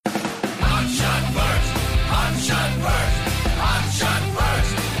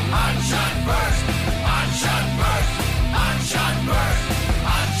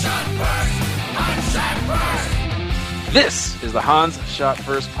This is the Hans Shot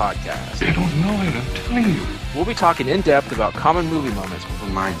First podcast. They don't know it, I'm telling you. We'll be talking in depth about common movie moments For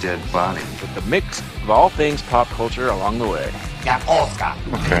my dead body. with the mix of all things pop culture along the way.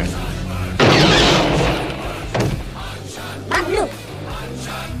 Okay.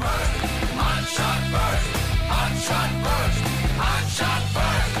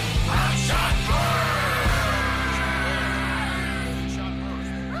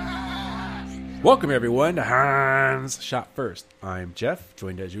 Welcome, everyone, to Hans Shot First. I'm Jeff,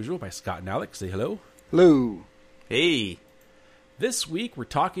 joined as usual by Scott and Alex. Say hello. Hello. Hey. This week, we're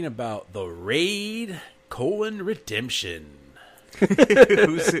talking about The Raid: Redemption.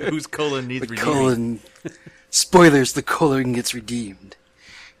 Whose colon needs The redeeming? colon. Spoilers, the colon gets redeemed.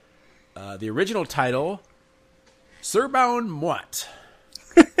 The original title, Surbound Moi.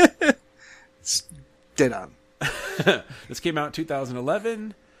 Dead on. This came out in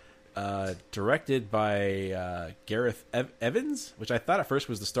 2011, directed by Gareth Evans, which I thought at first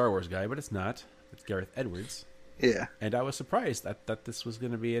was the Star Wars guy, but it's not. It's Gareth Edwards. Yeah. And I was surprised that this was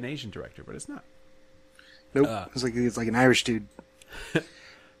going to be an Asian director, but it's not. Nope. It's like an Irish dude.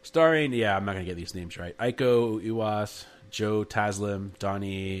 Starring, I'm not going to get these names right. Iko Uwais, Joe Taslim,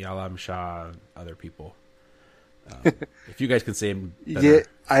 Donnie Alam Shah, other people. If you guys can say them better. Yeah,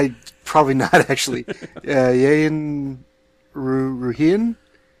 I probably not actually. Yayan Ruhian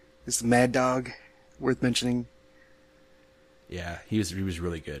is the Mad Dog, worth mentioning. Yeah, he was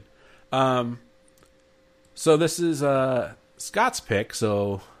really good. So this is Scott's pick,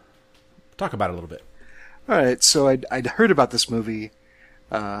 so talk about it a little bit. All right, so I'd heard about this movie,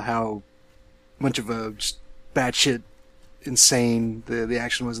 how much of a just batshit insane the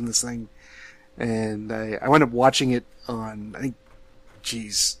action was in this thing, and I wound up watching it on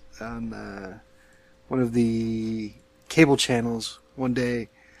on one of the cable channels one day,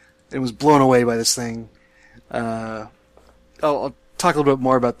 and was blown away by this thing. I'll talk a little bit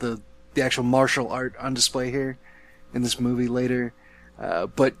more about the actual martial art on display here in this movie later.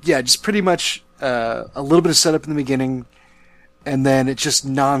 But yeah, just pretty much a little bit of setup in the beginning, and then it's just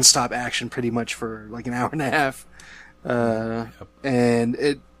non-stop action pretty much for like an hour and a half. And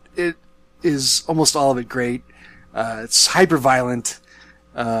it is almost all of it great. It's hyper violent.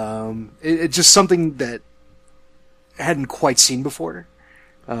 It's just something that I hadn't quite seen before.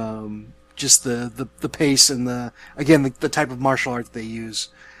 Just the pace and the type of martial art they use.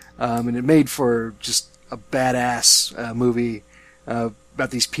 And it made for just a badass movie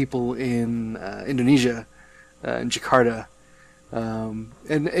about these people in Indonesia, in Jakarta. And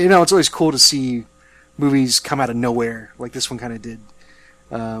you know, it's always cool to see movies come out of nowhere like this one kind of did.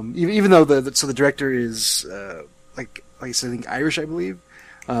 Even though the director is like I said, I think Irish, I believe.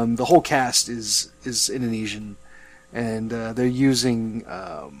 The whole cast is Indonesian, and they're using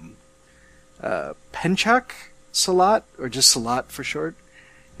Pencak Silat, or just Silat for short,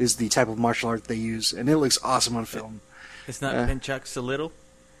 is the type of martial art they use, and it looks awesome on film. It's not Pencak Silat?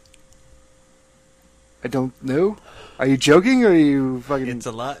 I don't know. Are you joking, or are you fucking... It's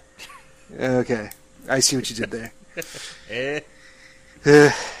a lot. Okay. I see what you did there.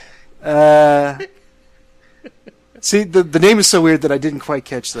 See, the name is so weird that I didn't quite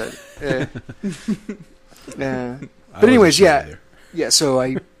catch that. But anyways, yeah. Yeah, so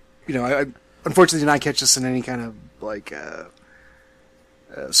I unfortunately did not catch this in any kind of, like,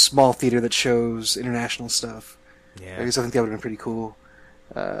 small theater that shows international stuff. Yeah. I guess I think that would have been pretty cool.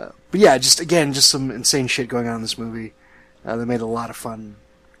 But yeah, just some insane shit going on in this movie. That made it a lot of fun.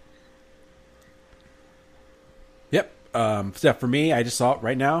 Yep. So for me, I just saw it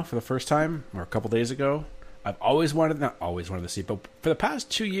right now for the first time, or a couple days ago. I've not always wanted to see it, but for the past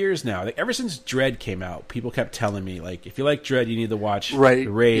 2 years now, like ever since Dredd came out, people kept telling me, like, if you like Dredd, you need to watch The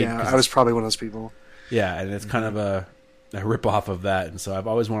Raid. Yeah, I was probably one of those people. Yeah, and it's kind of a rip-off of that, and so I've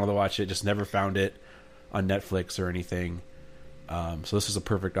always wanted to watch it, just never found it on Netflix or anything. So this was a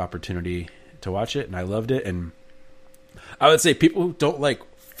perfect opportunity to watch it, and I loved it. And I would say people who don't like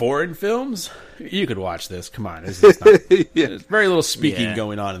foreign films, you could watch this. Come on, there's very little speaking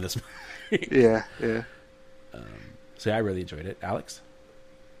going on in this movie. Yeah. So yeah, I really enjoyed it. Alex,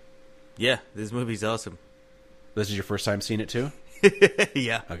 Yeah, this movie's awesome. this is your first time seeing it too?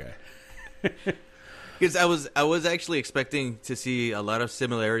 Yeah. Okay. Because I was actually expecting to see a lot of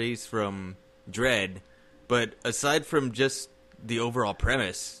similarities from Dredd, but aside from just the overall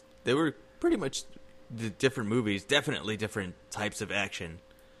premise, they were pretty much the different movies, definitely different types of action.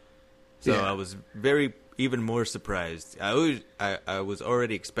 So Yeah. I was even more surprised. I was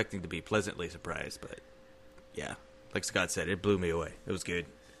already expecting to be pleasantly surprised, but yeah, like Scott said, it blew me away. It was good.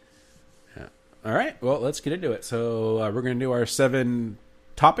 Yeah. All right. Well, let's get into it. So we're going to do our 7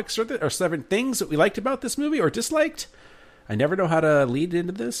 topics or 7 things that we liked about this movie or disliked. I never know how to lead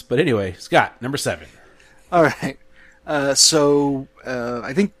into this, but anyway, Scott, number 7. All right. So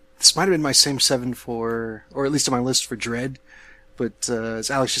I think this might have been my same 7 for, or at least on my list for Dredd. But as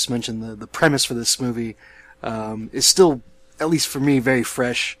Alex just mentioned, the premise for this movie is still, at least for me, very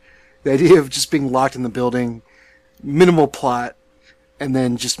fresh. The idea of just being locked in the building, minimal plot, and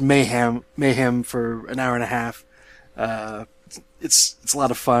then just mayhem for an hour and a half. It's a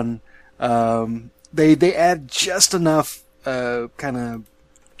lot of fun. They add just enough kind of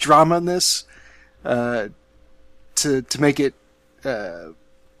drama in this to make it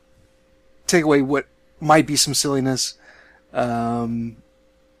take away what might be some silliness, and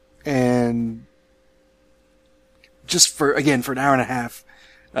just for an hour and a half,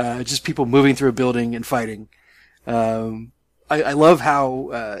 just people moving through a building and fighting. I love how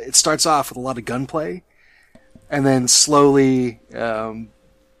it starts off with a lot of gunplay, and then slowly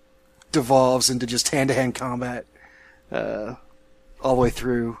devolves into just hand-to-hand combat all the way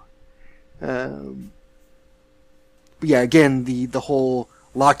through. But yeah, again, the whole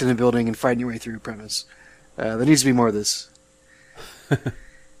locked in a building and fighting your way through premise. There needs to be more of this.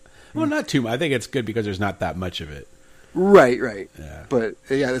 Well, not too much. I think it's good because there's not that much of it. Right. Yeah. But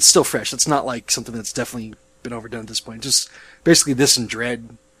yeah, it's still fresh. It's not like something that's definitely been overdone at this point. Just basically this and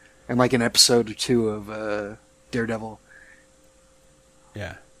Dredd, and like an episode or 2 of Daredevil.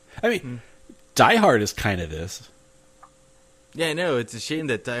 Yeah. I mean, Die Hard is kind of this. Yeah, I know. It's a shame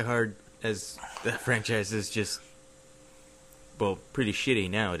that Die Hard as the franchise is just, well, pretty shitty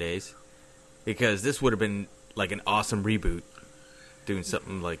nowadays. Because this would have been like an awesome reboot, doing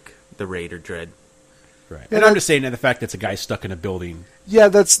something like The Raid or Dredd. Right. Yeah, And I'm just saying that the fact that it's a guy stuck in a building. Yeah,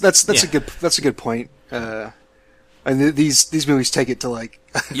 that's Yeah. a good point. And these movies take it to like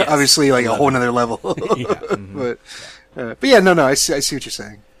Yes. obviously like a whole nother level. Yeah. But yeah, no, I see what you're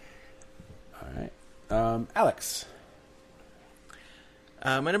saying. All right. Alex.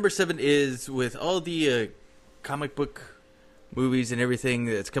 My number 7 is with all the comic book movies and everything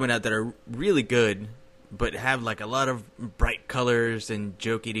that's coming out that are really good, but have like a lot of bright colors and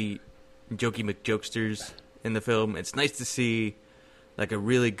jokey McJokesters in the film. It's nice to see like a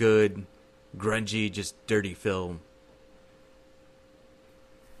really good, grungy, just dirty film.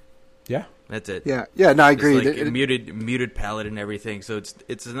 Yeah. That's it. Yeah, no, I agree. It's like muted palette and everything, so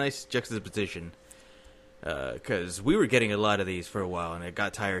it's a nice juxtaposition. Because we were getting a lot of these for a while, and it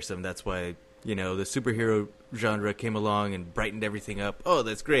got tiresome. That's why, the superhero genre came along and brightened everything up. Oh,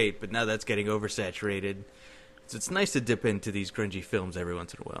 that's great, but now that's getting oversaturated. So it's nice to dip into these grungy films every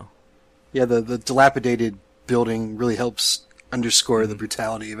once in a while. Yeah, the dilapidated building really helps underscore the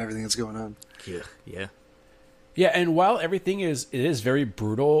brutality of everything that's going on. Yeah. Yeah, and while everything it is very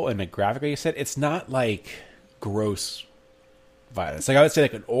brutal and graphic, like you said, it's not like gross violence. Like I would say,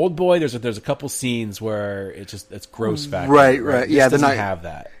 like an Old Boy, there's a couple scenes where it's gross factor. Right. Yeah, This they're doesn't not have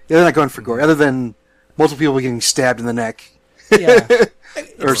that. Yeah, they're not going for gore, other than multiple people getting stabbed in the neck. Yeah,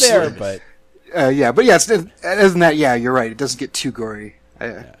 Or it's there, so- but Yeah, but yeah, other than that, yeah, you're right. It doesn't get too gory.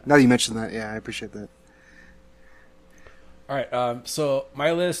 Now that you mention that, yeah, I appreciate that. all right. So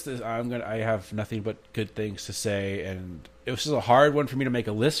my list is I have nothing but good things to say, and it was just a hard one for me to make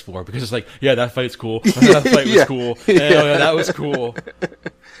a list for because it's like, yeah, that fight's cool. That fight was Yeah. cool. And, oh, yeah, that was cool.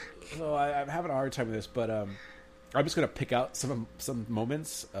 So I'm having a hard time with this, but I'm just gonna pick out some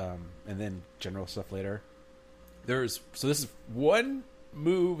moments, and then general stuff later. This is one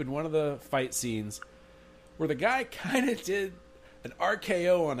move in one of the fight scenes where the guy kind of did an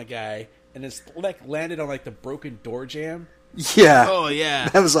RKO on a guy, and his leg landed on like the broken door jamb. Yeah, Oh, yeah.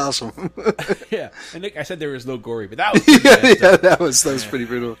 that was awesome. Yeah, and Nick, I said there was no gory, but that was pretty yeah, bad stuff. that was pretty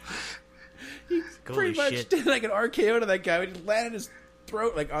brutal. Pretty Holy much shit. did like an RKO to that guy. We just landed his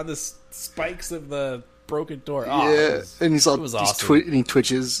throat like on the spikes of the broken door. Oh, Yeah, and he's all it was he's awesome. and he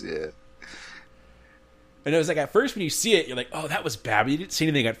twitches. Yeah, And it was like at first when you see it, you're like, "Oh, that was bad." But you didn't see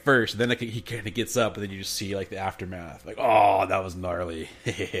anything at first. And then like he kind of gets up, and then you just see like the aftermath. Like, "Oh, that was gnarly,"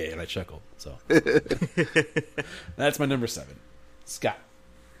 and I chuckled. So that's my number 7, Scott.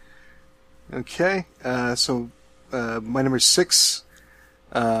 Okay, so my number 6,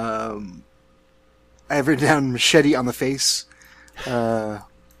 I have written down machete on the face. Oh,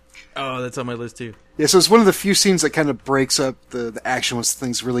 that's on my list, too. Yeah, so it's one of the few scenes that kind of breaks up the action once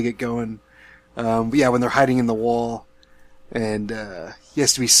things really get going. But yeah, when they're hiding in the wall, and he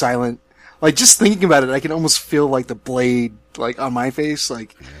has to be silent. Like, just thinking about it, I can almost feel like the blade, like, on my face.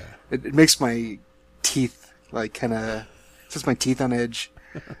 Like, it makes my teeth, like, kind of, sets my teeth on edge.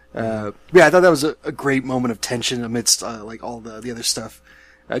 Yeah, I thought that was a great moment of tension amidst, like, all the other stuff.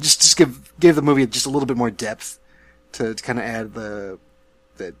 Just gave the movie just a little bit more depth to kind of add the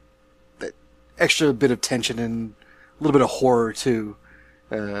extra bit of tension and a little bit of horror too.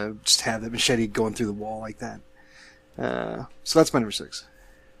 Just have that machete going through the wall like that. So that's my number 6.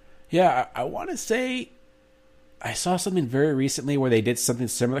 Yeah, I want to say I saw something very recently where they did something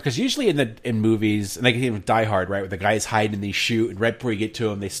similar. Because usually in movies, and like even Die Hard, right, where the guy's hiding and they shoot, and right before you get to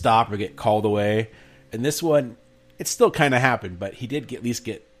him, they stop or get called away. And this one, it still kind of happened, but he did at least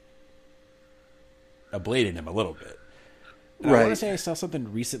get a blade in him a little bit. And I want to say I saw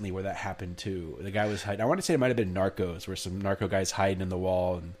something recently where that happened too. The guy was hiding. I want to say it might have been Narcos, where some narco guy's hiding in the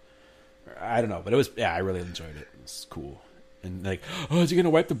wall, and I don't know, but it was I really enjoyed it. It was cool. And like, oh, is he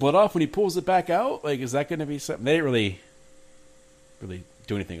gonna wipe the blood off when he pulls it back out? Like, is that gonna be something? They didn't really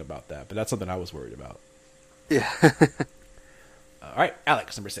do anything about that, but that's something I was worried about. Yeah. All right,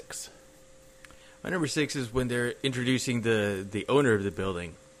 Alex, number 6. My number 6 is when they're introducing the owner of the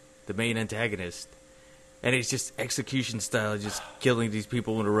building, the main antagonist. And it's just execution style, just killing these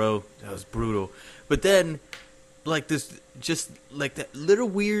people in a row. That was brutal. But then, like this, just like that little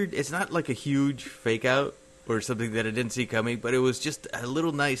weird, it's not like a huge fake out or something that I didn't see coming, but it was just a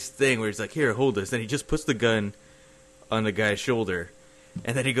little nice thing where he's like, here, hold this. Then he just puts the gun on the guy's shoulder.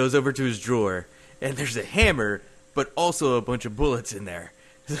 And then he goes over to his drawer. And there's a hammer, but also a bunch of bullets in there.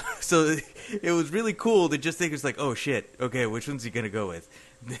 So it was really cool to just think it's like, oh shit, okay, which one's he going to go with?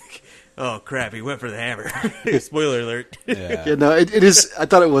 Oh crap, he went for the hammer. Spoiler alert. Yeah. No, it is. I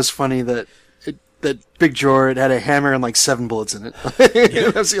thought it was funny that that big drawer, it had a hammer and like 7 bullets in it.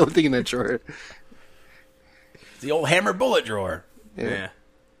 That's the only thing in that drawer. The old hammer bullet drawer. Yeah.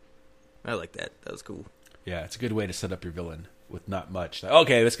 I like that. That was cool. Yeah, it's a good way to set up your villain with not much. Like,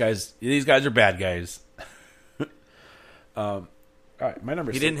 okay, these guys are bad guys. All right, my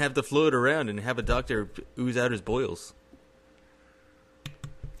number 6. He didn't have to float around and have a doctor ooze out his boils.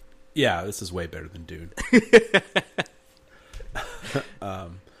 Yeah, this is way better than Dune. All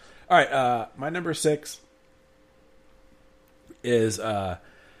right, my number 6 is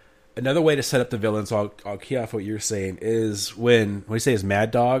another way to set up the villain. So I'll key off what you're saying is when you say is Mad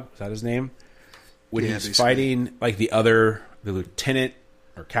Dog, is that his name? When he's basically fighting like the lieutenant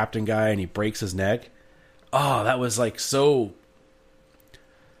or captain guy, and he breaks his neck. Oh, that was like so.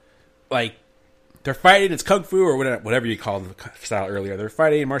 Like they're fighting, it's kung fu or whatever you call the style earlier. They're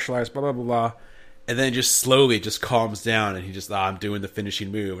fighting martial arts, blah blah blah blah, and then just slowly it just calms down, and he just I'm doing the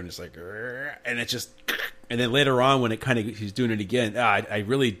finishing move, and it's like, and it just, and then later on when it kind of he's doing it again, I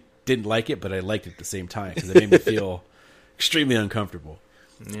really didn't like it, but I liked it at the same time because it made me feel extremely uncomfortable.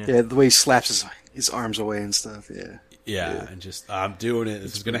 Yeah, the way he slaps his arms away and stuff. Yeah, and just I'm doing it.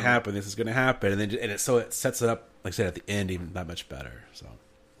 This is going to happen. This is going to happen, and then it sets it up, like I said, at the end even that much better. So.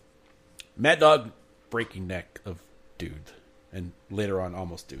 Mad Dog breaking neck of dude, and later on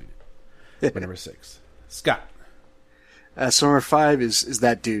almost doing it. Number 6, Scott. So number 5 is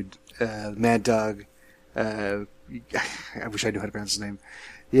that dude, Mad Dog. I wish I knew how to pronounce his name.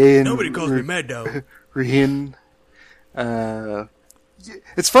 Nobody calls me Mad Dog. Rihin.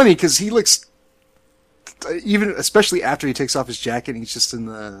 It's funny because he looks, even especially after he takes off his jacket, and he's just in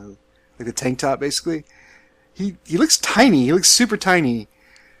the tank top basically. He looks tiny. He looks super tiny.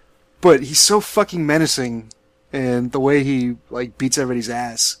 But he's so fucking menacing, and the way he like beats everybody's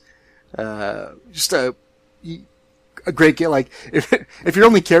ass, just a great get. Like if your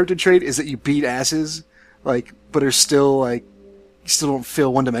only character trait is that you beat asses, like but are still like you still don't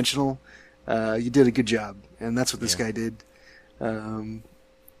feel one dimensional, you did a good job, and that's what this guy did.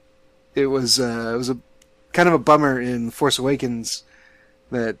 It was a kind of a bummer in Force Awakens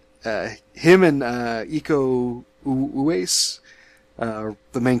that him and Iko Uwais.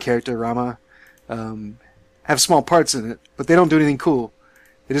 The main character, Rama, have small parts in it, but they don't do anything cool.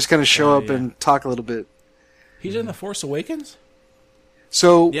 They just kind of show up and talk a little bit. He's in The Force Awakens?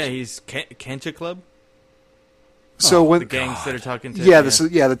 So yeah, he's Kencha Club. So when the gangs that are talking to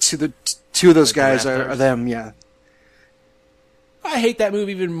the two of those Like guys the are them. Yeah. I hate that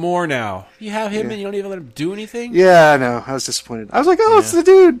movie even more now. You have him and you don't even let him do anything? Yeah, I know. I was disappointed. I was like, oh, it's the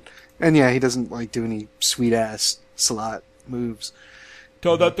dude. And yeah, he doesn't like do any sweet ass Salat moves.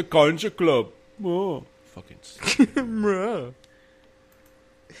 Tell that to Concha Club. Oh, fucking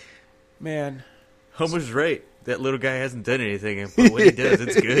man. Homer's right. That little guy hasn't done anything, but when he does,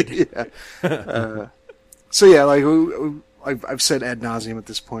 it's good. Yeah. So yeah, like I've said ad nauseum at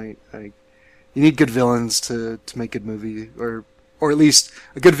this point. Like, you need good villains to make good movie, or at least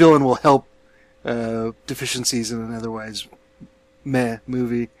a good villain will help deficiencies in an otherwise meh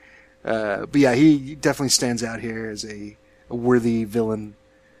movie. But yeah, he definitely stands out here as a worthy villain.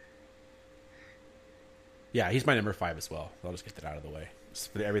 Yeah, he's my number 5 as well. I'll just get that out of the way.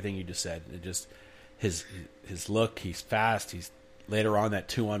 For everything you just said, it just his look. He's fast. He's later on that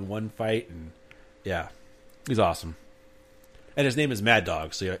 2-on-1 fight, and Yeah, he's awesome. And his name is Mad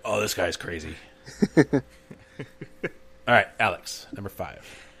Dog, so you're like, oh, this guy's crazy. All right, Alex, number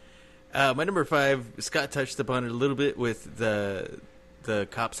 5. My number 5, Scott touched upon it a little bit with the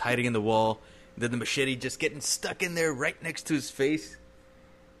cops hiding in the wall, then the machete just getting stuck in there right next to his face,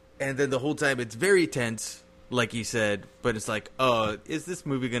 and then the whole time it's very tense, like he said, but it's like, oh, is this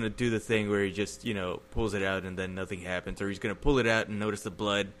movie going to do the thing where he just, pulls it out and then nothing happens, or he's going to pull it out and notice the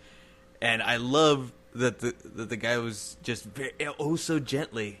blood? And I love that the guy was just so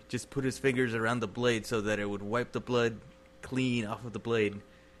gently just put his fingers around the blade so that it would wipe the blood clean off of the blade.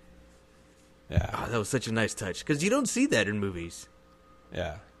 Yeah. Oh, that was such a nice touch, because you don't see that in movies.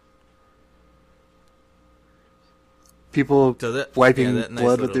 Yeah. People wiping that nice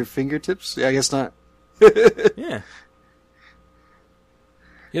blood little... with their fingertips? Yeah, I guess not. Yeah.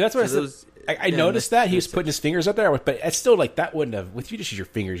 Yeah, that's what So I said. I noticed that he was putting his fingers up there, but it's still like that wouldn't have. If you just use your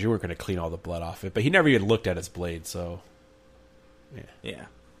fingers, you weren't going to clean all the blood off it. But he never even looked at his blade, so Yeah.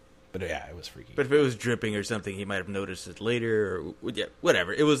 But yeah, it was freaky. But if it was dripping or something, he might have noticed it later, or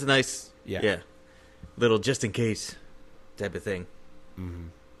whatever. It was a nice, little just in case type of thing. Mm-hmm.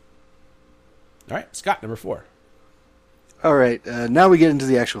 All right, Scott, number 4. All right, now we get into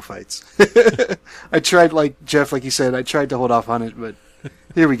the actual fights. I tried, like Jeff, like you said, I tried to hold off on it, but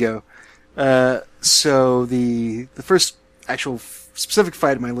here we go. So the first actual specific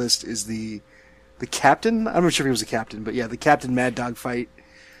fight on my list is the captain. I'm not sure if he was a captain, but yeah, the Captain Mad Dog fight.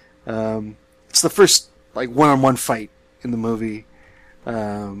 It's the first like one-on-one fight in the movie,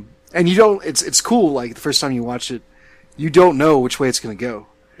 and you don't. It's cool. Like the first time you watch it, you don't know which way it's going to go.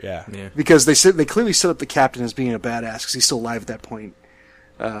 Yeah. Because they clearly set up the captain as being a badass because he's still alive at that point.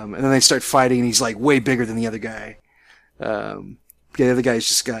 And then they start fighting, and he's like way bigger than the other guy. The other guy's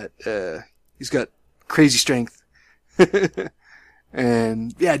just got he's got crazy strength,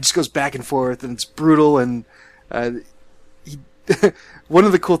 and yeah, it just goes back and forth, and it's brutal. And one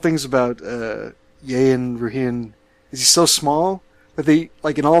of the cool things about Yeon Ruhin is he's so small that they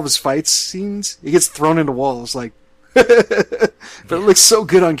like in all of his fights scenes he gets thrown into walls like. But it looks so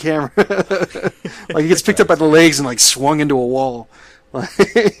good on camera. Like he gets picked up by the legs and like swung into a wall. Like,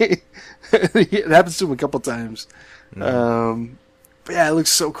 it happens to him a couple times. But yeah, it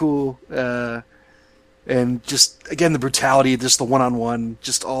looks so cool. And just again the brutality, just the one-on-one,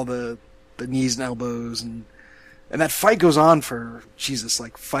 just all the knees and elbows, and that fight goes on for Jesus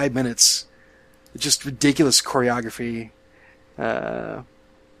like 5 minutes. It's just ridiculous choreography. And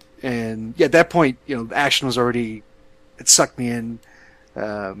yeah, at that point, the action was already. It sucked me in,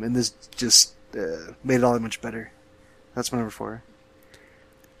 and this just made it all that much better. That's my number 4.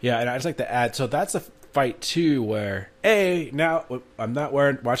 Yeah, and I'd just like to add, so that's a fight too where, A, now I'm not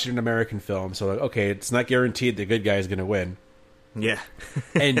watching an American film, so okay, it's not guaranteed the good guy is going to win. Yeah.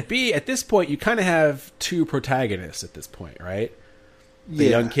 And B, at this point, you kind of have 2 protagonists at this point, right? The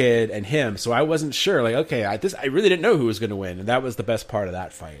young kid and him, so I wasn't sure, like, okay, I really didn't know who was going to win, and that was the best part of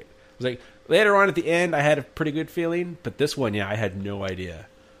that fight. It was like, later on at the end, I had a pretty good feeling, but this one, I had no idea.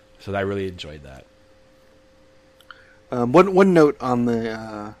 So I really enjoyed that. One note on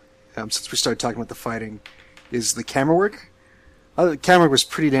the since we started talking about the fighting is the camera work. The camera work was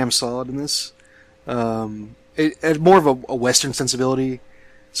pretty damn solid in this. It had more of a Western sensibility,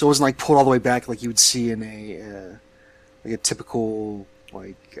 so it wasn't like pulled all the way back like you would see in a typical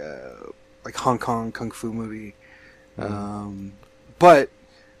like Hong Kong kung fu movie. But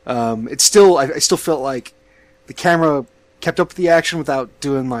it's still I still felt like the camera kept up with the action without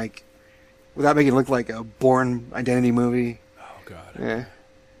making it look like a Bourne Identity movie. Oh God. Yeah.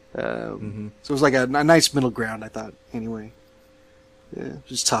 So it was like a nice middle ground, I thought. Anyway, yeah,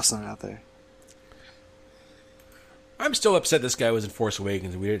 just tossing it out there. I'm still upset this guy was in Force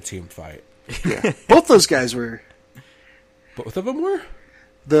Awakens and we didn't see him fight. Yeah, both those guys were. Both of them were?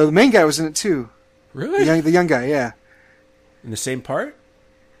 The main guy was in it too. Really? The young guy, yeah. In the same part?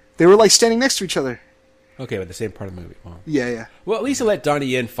 They were like standing next to each other. Okay, but the same part of the movie. Wow. Yeah. Well, at least he let Donnie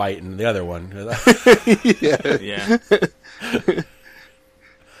Yen fight in the other one. Yeah.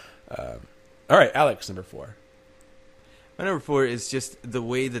 All right, Alex, number 4. My number 4 is just the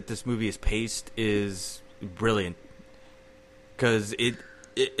way that this movie is paced is brilliant. Because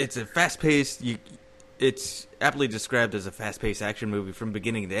it's a fast-paced... It's aptly described as a fast-paced action movie from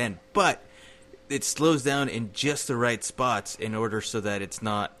beginning to end. But it slows down in just the right spots in order so that it's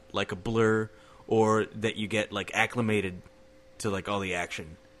not like a blur or that you get like acclimated to like all the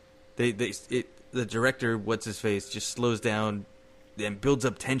action. The director, what's his face, just slows down and builds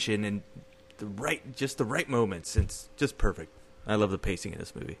up tension and the right moments. It's just perfect. I love the pacing in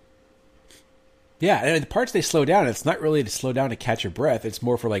this movie. Yeah, and the parts they slow down, it's not really to slow down to catch your breath. It's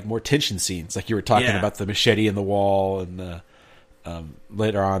more for like more tension scenes, like you were talking about the machete in the wall, and the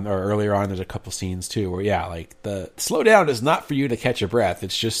later on or earlier on, there's a couple scenes too where like the slow down is not for you to catch your breath.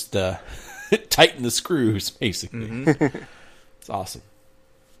 It's just tighten the screws, basically. Mm-hmm. It's awesome.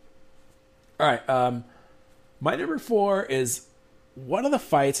 All right, my number 4 is one of the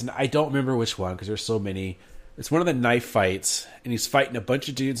fights, and I don't remember which one because there's so many. It's one of the knife fights, and he's fighting a bunch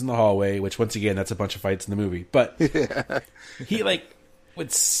of dudes in the hallway, which, once again, that's a bunch of fights in the movie. But he,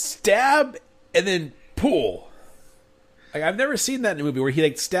 would stab and then pull. Like, I've never seen that in a movie where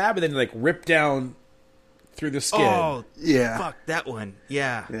he, stab and then, rip down through the skin. Oh, yeah. Fuck, that one.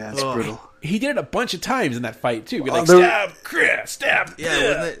 Yeah. Yeah, it's brutal. He did it a bunch of times in that fight, too. Stab, stab.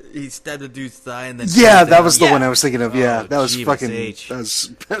 Yeah, wasn't it? He stabbed a dude's thigh and then... Yeah, that was the one I was thinking of. Yeah, that was Jeebus fucking... H.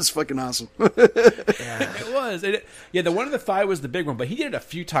 That was fucking awesome. It was. The one in the thigh was the big one, but he did it a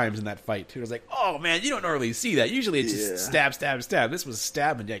few times in that fight, too. It was like, oh, man, you don't normally see that. Usually it's just stab, stab, stab. This was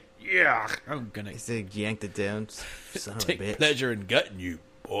stab and I'm gonna... He said yanked it down. Son of a take bitch. pleasure in gutting you,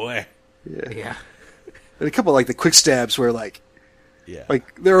 boy. Yeah. And a couple of, the quick stabs where, Yeah.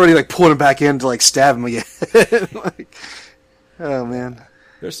 they're already, pulling him back in to, stab him again. Oh, man.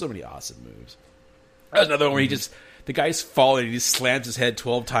 There's so many awesome moves. There's another one where the guy's falling, and he slams his head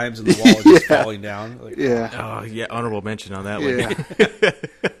 12 times in the wall and just falling down. Yeah. Oh, yeah, honorable mention on that Yeah.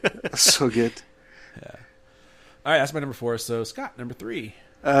 That's so good. Yeah. All right, that's my number 4. So, Scott, number 3.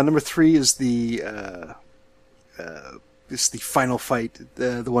 Number 3 is the final fight,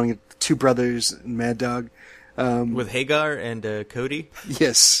 the one with the two brothers and Mad Dog. one. With Hagar and Cody?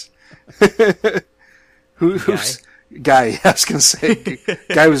 Yes. Who's Guy? I was gonna say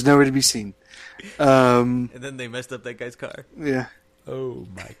Guy was nowhere to be seen. And then they messed up that guy's car. Yeah. Oh,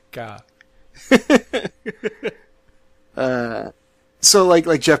 my God. So,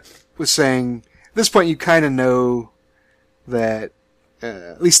 like Jeff was saying, at this point you kind of know that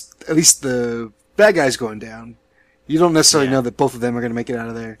at least the bad guy's going down. You don't necessarily know that both of them are going to make it out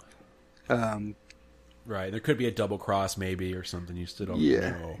of there. Right. There could be a double cross, maybe, or something. You still don't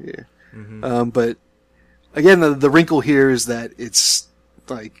know. Yeah. Mm-hmm. But again, the wrinkle here is that it's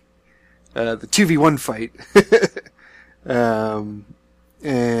the 2v1 fight.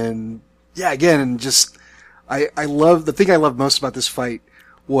 And yeah, again, just I love the thing I love most about this fight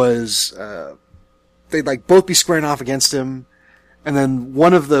was they'd both be squaring off against him, and then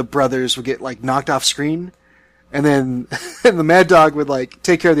one of the brothers would get knocked off screen, and then and the Mad Dog would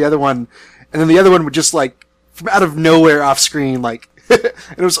take care of the other one, and then the other one would just from out of nowhere off screen and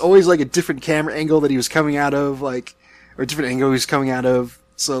it was always a different camera angle that he was coming out of, or a different angle he was coming out of.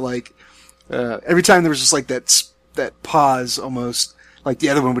 So every time there was just that pause almost, the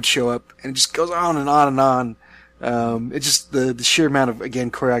other one would show up, and it just goes on and on and on. It just the sheer amount of, again,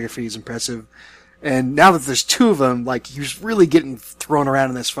 choreography is impressive. And now that there's two of them, he was really getting thrown around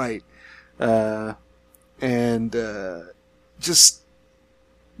in this fight. Just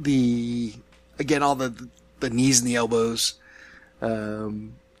all the knees and the elbows.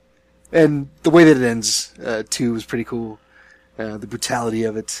 And the way that it ends, too, was pretty cool. The brutality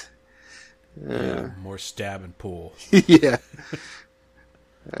of it. More stab and pull. Yeah.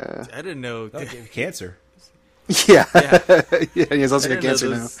 I didn't know. That'll give you cancer. Yeah. Yeah, he has also got cancer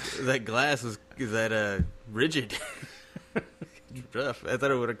now. That glass is that rigid. Rough. I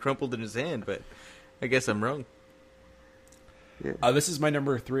thought it would have crumpled in his hand, but I guess I'm wrong. Yeah. This is my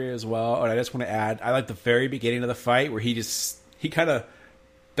number 3 as well, and I just want to add, I like the very beginning of the fight where he kind of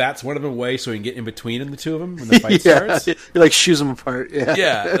bats one of them away so he can get in between the two of them when the fight starts. He shoos them apart. Yeah.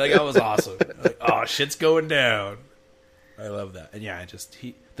 Yeah, that was awesome. Oh, shit's going down. I love that. And yeah,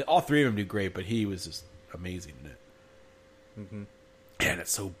 all three of them do great, but he was just amazing in it. Mm-hmm. And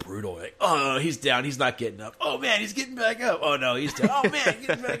it's so brutal. Oh, he's down. He's not getting up. Oh, man, he's getting back up. Oh, no, he's down. Oh, man, he's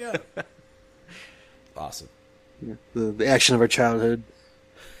getting back up. Awesome. Yeah. The action of our childhood.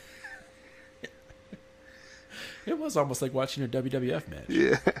 It was almost like watching a WWF match.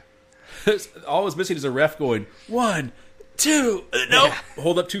 Yeah. All was missing is a ref going, 1, 2. Nope.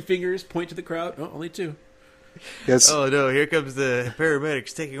 Hold up 2 fingers, point to the crowd. No, only 2. Yes. Oh no! Here comes the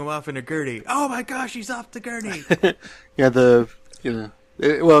paramedics taking him off in a gurney. Oh my gosh, he's off the gurney. Yeah,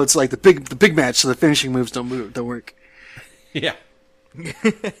 it's like the big match, so the finishing moves don't work. Yeah.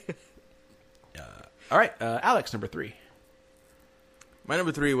 All right, Alex, number 3. My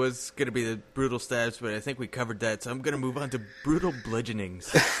number 3 was going to be the brutal stabs, but I think we covered that, so I'm going to move on to brutal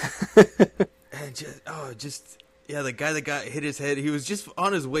bludgeonings. And the guy that got hit his head, he was just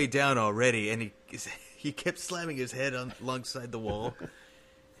on his way down already, and he kept slamming his head alongside the wall.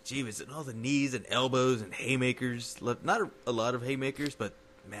 Jeebus, and all the knees and elbows and haymakers. Not a lot of haymakers, but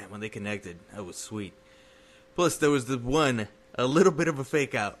man, when they connected, that was sweet. Plus, there was a little bit of a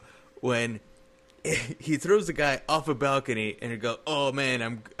fake out when he throws the guy off a balcony, and you go, "Oh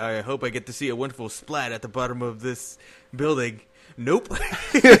man, I hope I get to see a wonderful splat at the bottom of this building." Nope.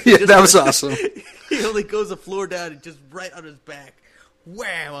 Yeah, that was awesome. He only goes a floor down and just right on his back,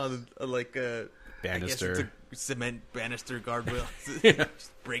 wham, on like a Banister. I guess it's a cement banister guardrail. Yeah.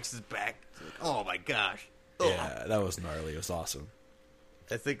 Just breaks his back. Oh my gosh. Oh. Yeah, that was gnarly. It was awesome.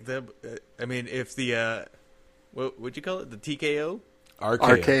 I think if the what'd you call it? The TKO?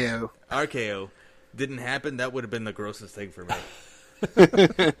 RKO didn't happen, that would have been the grossest thing for me.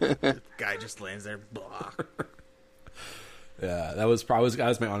 The guy just lands there. Blah. Yeah, that was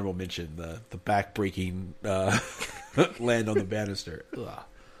my honorable mention. The back breaking land on the banister. Ugh.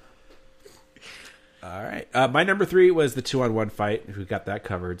 All right, my number 3 was the 2-on-1 fight. We got that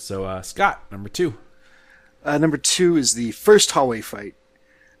covered. So Scott, number 2. Number 2 is the first hallway fight.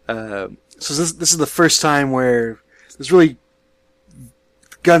 So this is the first time where there's really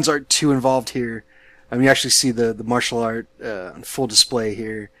guns aren't too involved here. I mean, you actually see the martial art on full display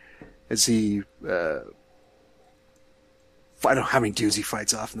here as he I don't know how many dudes he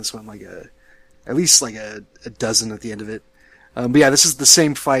fights off in this one, at least a dozen at the end of it. But yeah, this is the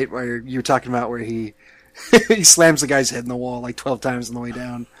same fight where you were talking about where he he slams the guy's head in the wall like 12 times on the way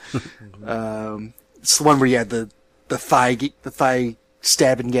down. It's the one where you had the thigh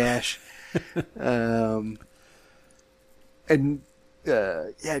stab and gash.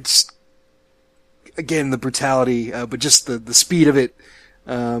 Just again the brutality, but just the speed of it,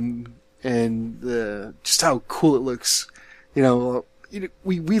 and just how cool it looks.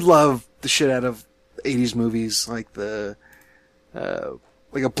 We love the shit out of 80s movies like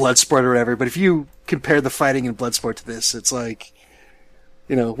like a Bloodsport or whatever. But if you compare the fighting in Bloodsport to this, it's like,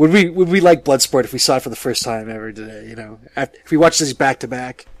 would we like Bloodsport if we saw it for the first time ever today? If we watched these back to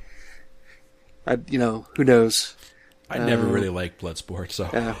back, who knows? I never really liked Bloodsport, so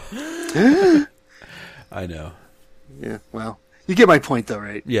I know. Yeah, well, you get my point though,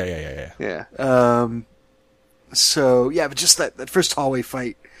 right? Yeah. So yeah, but just that first hallway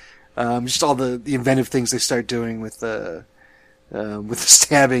fight, just all the inventive things they start doing with the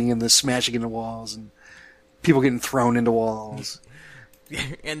stabbing and the smashing into walls and people getting thrown into walls,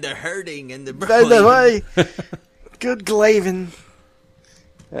 and the hurting and the good Glavin.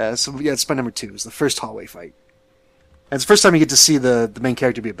 So yeah, it's my number 2. It's the first hallway fight. And it's the first time you get to see the main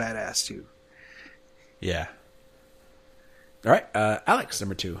character be a badass too. Yeah. All right, Alex,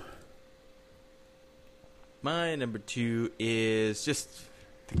 number 2. My number 2 is just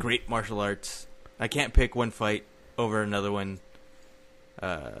the great martial arts. I can't pick one fight over another one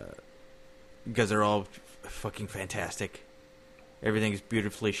because they're all fucking fantastic. Everything is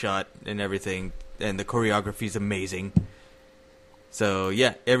beautifully shot and everything, and the choreography is amazing. So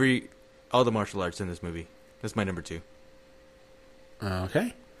yeah, all the martial arts in this movie. That's my number 2.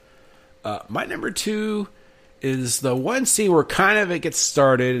 Okay. My number 2 is the one scene where kind of it gets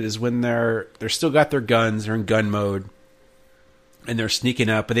started is when they're still got their guns, they're in gun mode, and they're sneaking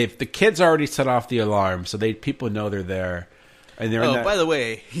up, but the kids already set off the alarm, so people know they're there. And they're by the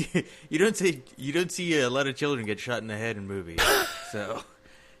way, you don't see a lot of children get shot in the head in movies. So,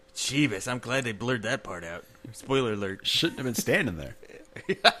 Jeebus, I'm glad they blurred that part out. Spoiler alert. Shouldn't have been standing there.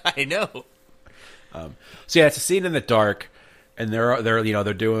 I know. So yeah, it's a scene in the dark, and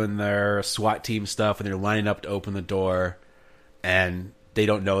they're doing their SWAT team stuff, and they're lining up to open the door, and they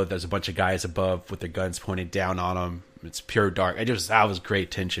don't know that there's a bunch of guys above with their guns pointed down on them. It's pure dark. That was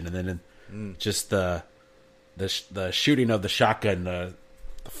great tension, and then just the shooting of the shotgun, the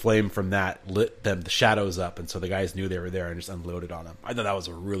flame from that lit the shadows up, and so the guys knew they were there and just unloaded on them. I thought that was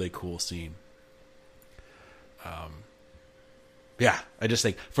a really cool scene. Yeah, I just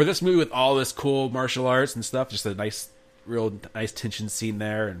think for this movie with all this cool martial arts and stuff, just real nice tension scene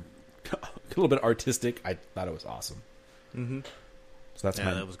there, and a little bit artistic. I thought it was awesome. Mm-hmm. So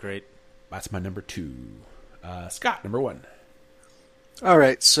that was great. That's my number 2. Scott, number 1. All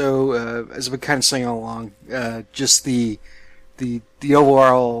right, so as I've been kind of saying all along, just the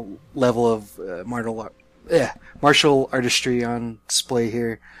overall level of martial artistry on display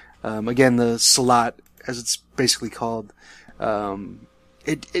here. Again, the Salat, as it's basically called,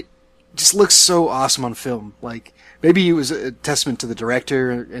 it just looks so awesome on film. Like maybe it was a testament to the director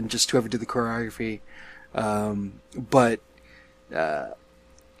and just whoever did the choreography, but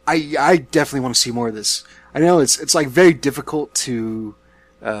I definitely want to see more of this. I know it's like very difficult to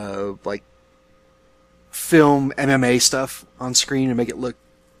like film MMA stuff on screen and make it look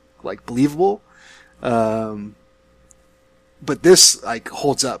like believable, but this like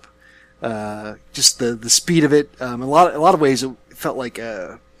holds up. Just the speed of it. A lot of ways it felt like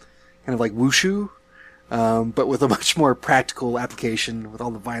a kind of like wushu, but with a much more practical application with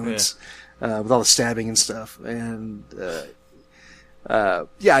all the violence, with all the stabbing and stuff. And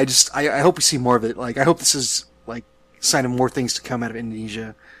yeah, I hope we see more of it. Like, I hope this is like a sign of more things to come out of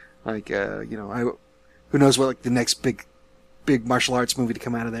Indonesia. Like, who knows what like the next big martial arts movie to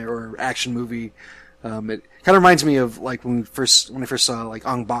come out of there, or action movie. It kind of reminds me of like when I first saw like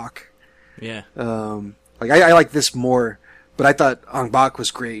Ong Bak. Yeah. Like I like this more, but I thought Ong Bak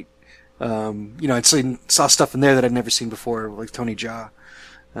was great. I'd saw stuff in there that I'd never seen before, like Tony Jaa.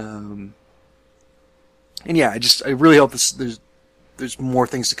 And yeah, I really hope there's more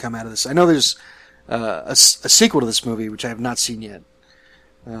things to come out of this. I know there's a sequel to this movie, which I have not seen yet.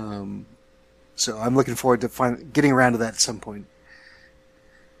 So I'm looking forward to getting around to that at some point.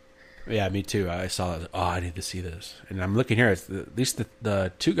 Yeah, me too. I saw that. Oh, I need to see this. And I'm looking here. At least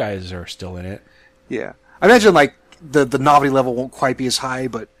the two guys are still in it. Yeah. I imagine like the novelty level won't quite be as high,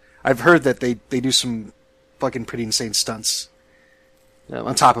 but I've heard that they do some fucking pretty insane stunts.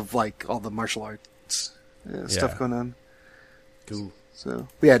 On top of like all the martial arts stuff going on. Cool. So,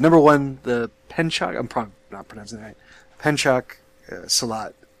 yeah, number one, the Pencak. I'm probably not pronouncing it right. Pencak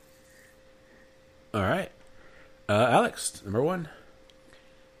Silat. All right. Alex, number one.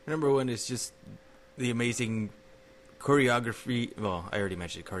 Number one is just the amazing choreography. Well, I already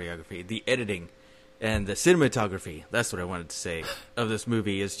mentioned choreography. The editing and the cinematography. That's what I wanted to say of this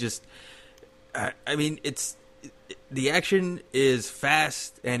movie. Is just, I mean, the action is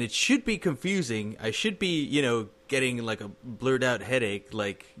fast and it should be confusing. I should be, getting like a blurred out headache,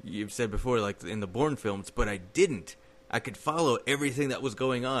 like you've said before, like in the Bourne films, but I didn't. I could follow everything that was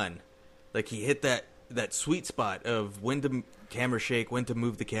going on. Like he hit that sweet spot of when to camera shake, when to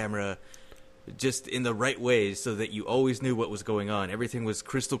move the camera, just in the right ways so that you always knew what was going on. Everything was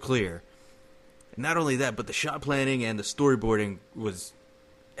crystal clear. Not only that, but the shot planning and the storyboarding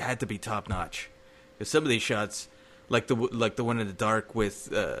had to be top notch. Because some of these shots, like the one in the dark with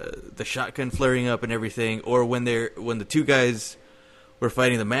the shotgun flaring up and everything, or when the two guys were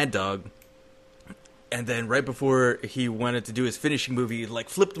fighting the Mad Dog, and then right before he wanted to do his finishing move, he like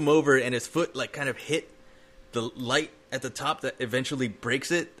flipped him over and his foot like kind of hit the light at the top that eventually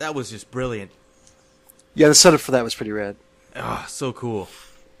breaks it. That was just brilliant. Yeah, the setup for that was pretty rad. Oh, so cool.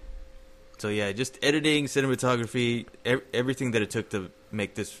 So yeah, just editing, cinematography, everything that it took to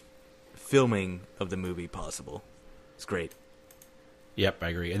make this filming of the movie possible. It's great. Yep, I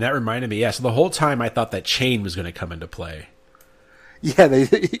agree. And that reminded me, so the whole time I thought that chain was going to come into play. Yeah,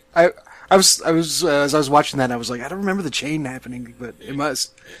 I was as I was watching that, I was like, I don't remember the chain happening, but it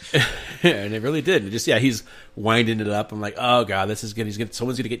must. And it really did. It just he's winding it up. I'm like, oh god, someone's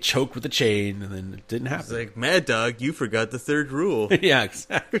gonna get choked with the chain, and then it didn't happen. It's like, Mad Dog, you forgot the third rule. Yeah,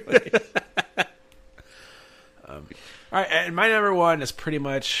 exactly. All right, and my number one is pretty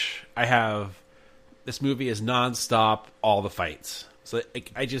much this movie is nonstop, all the fights. So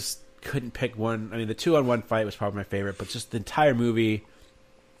I just couldn't pick one. I mean, the 2-on-1 fight was probably my favorite, but just the entire movie.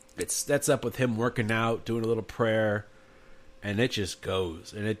 It sets up with him working out, doing a little prayer, and it just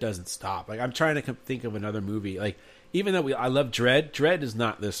goes, and it doesn't stop. Like, I'm trying to think of another movie. Like, even though I love Dredd is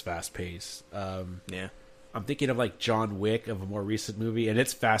not this fast paced. Yeah, I'm thinking of like John Wick, of a more recent movie, and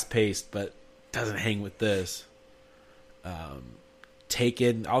it's fast paced, but doesn't hang with this.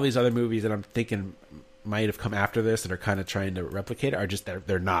 Taken, all these other movies that I'm thinking might have come after this and are kind of trying to replicate it are just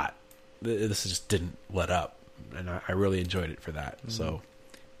they're not. This just didn't let up, and I really enjoyed it for that. Mm-hmm. So.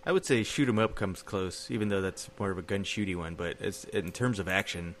 I would say Shoot 'Em Up comes close, even though that's more of a gun shooty one. But it's in terms of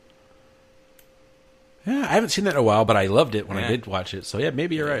action. Yeah, I haven't seen that in a while, but I loved it when I did watch it. So yeah,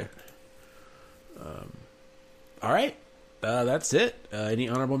 maybe you're right. All right, that's it. Any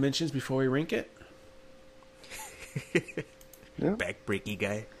honorable mentions before we rank it? Yeah. Backbreaky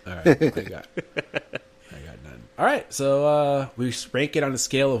guy. All right, I got none. All right, so we rank it on a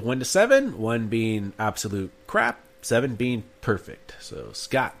scale of 1 to 7. 1 being absolute crap. 7 being perfect. So,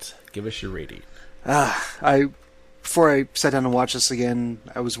 Scott, give us your rating. Before I sat down and watched this again,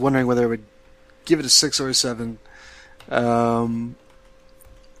 I was wondering whether I would give it a 6 or a 7.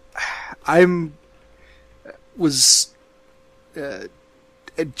 Was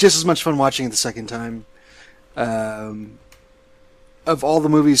just as much fun watching it the second time. Of all the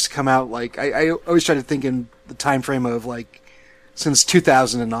movies to come out, like I always try to think in the time frame of like since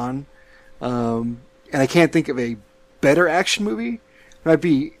 2000 and on, and I can't think of a better action movie. There might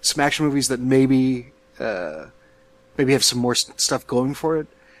be some action movies that maybe have some more stuff going for it,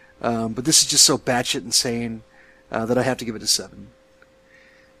 but this is just so batshit insane that I have to give it a 7.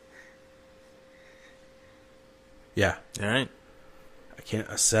 Yeah. All right. I can't.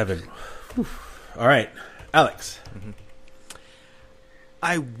 A 7. Whew. All right, Alex.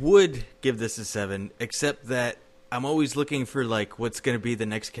 I would give this a 7, except that I'm always looking for like what's going to be the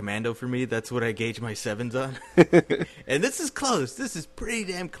next Commando for me. That's what I gauge my 7s on. And this is close. This is pretty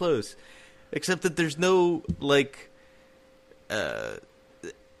damn close. Except that there's no like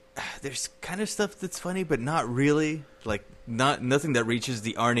there's kind of stuff that's funny, but not really. Like nothing that reaches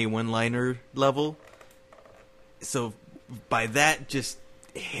the Arnie one-liner level. So by that just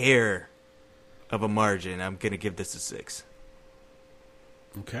hair of a margin, I'm going to give this a 6.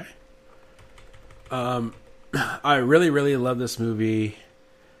 Okay. I really, really love this movie.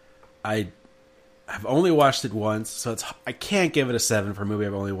 I have only watched it once, so I can't give it a 7 for a movie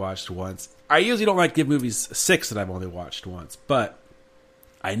I've only watched once. I usually don't like to give movies a 6 that I've only watched once, but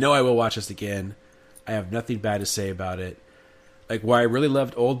I know I will watch this again. I have nothing bad to say about it. Like, why I really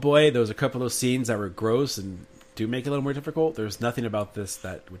loved Oldboy, there was a couple of those scenes that were gross and do make it a little more difficult. There's nothing about this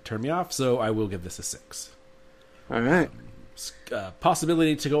that would turn me off, so I will give this a 6. All right.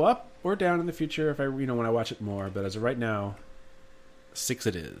 Possibility to go up or down in the future if I, when I watch it more. But as of right now, 6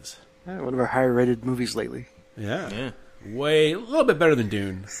 it is. One of our higher rated movies lately. Yeah. A little bit better than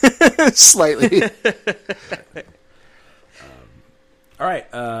Dune. Slightly. All right.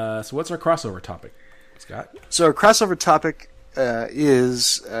 So what's our crossover topic, Scott? So our crossover topic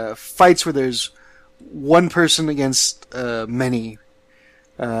is fights where there's one person against many.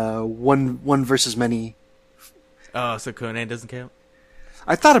 One versus many. Oh, so Conan doesn't count?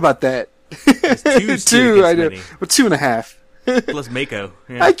 I thought about that. Two, I know. Well, 2.5. Plus Mako.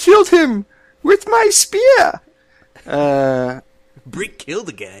 Yeah. I killed him with my spear. Brick killed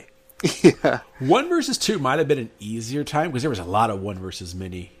the guy. Yeah. 1 versus 2 might have been an easier time because there was a lot of 1 versus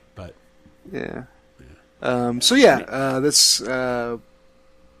many, but Yeah. That's 1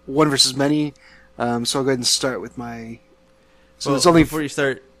 versus many. So I'll go ahead and start with my. So it's only before you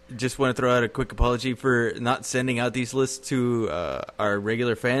start. Just want to throw out a quick apology for not sending out these lists to our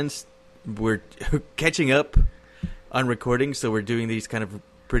regular fans. We're catching up on recording, so we're doing these kind of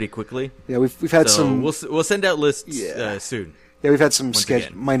pretty quickly. Yeah, we've had some. We'll send out lists soon. Yeah, we've had some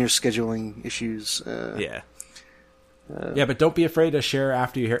Again. minor scheduling issues. Yeah, but don't be afraid to share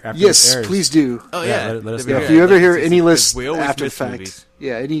after you hear. After Yes, it airs. please do. Oh Yeah, yeah. let us That'd be know. great. If you I'd ever like hear to see any this, list 'cause we always after the miss fact, movies.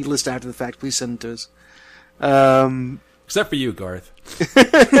 any list after the fact, please send it to us. Except for you, Garth.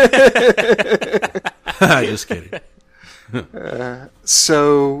 Just kidding.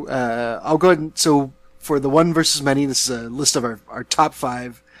 So I'll go ahead and for the 1 versus many, this is a list of our top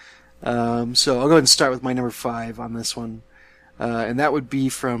 5. So I'll go ahead and start with my number 5 on this one, and that would be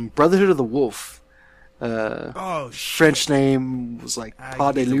from Brotherhood of the Wolf. French name was like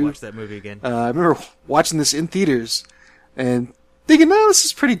Pas de I need to Loup. watch that movie again. I remember watching this in theaters and thinking, no, this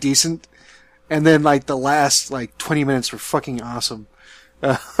is pretty decent. And then like the last 20 minutes were fucking awesome.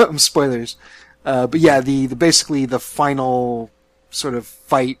 Spoilers. But yeah, basically the final sort of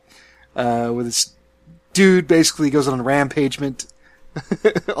fight, where this dude basically goes on a rampagement,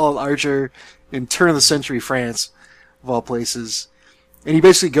 all Archer in turn of the century France, of all places. And he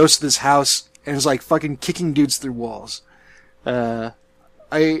basically goes to this house and is like fucking kicking dudes through walls. That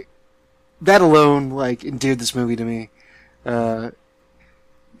alone endeared this movie to me.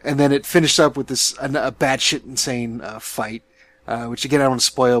 And then it finished up with a batshit insane fight, which again I don't want to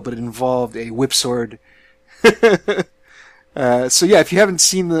spoil, but it involved a whip sword. So yeah, if you haven't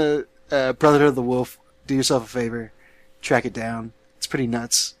seen the Brotherhood of the Wolf, do yourself a favor, track it down. It's pretty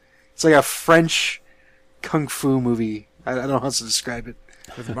nuts. It's like a French kung fu movie. I don't know how else to describe it.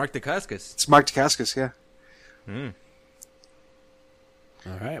 With Mark Dacascos. It's Mark Dacascos, yeah.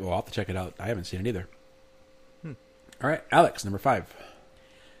 All right. Well, I'll have to check it out. I haven't seen it either. All right. Alex, number 5.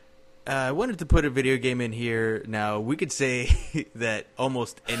 I wanted to put a video game in here. Now, we could say that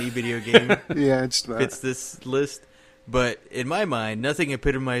almost any video game Yeah, it's fits this list. But in my mind, nothing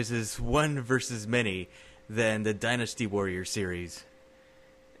epitomizes 1 versus many than the Dynasty Warrior series.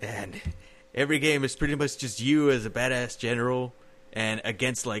 And every game is pretty much just you as a badass general and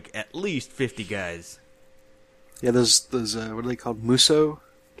against at least 50 guys. Yeah, those what are they called? Muso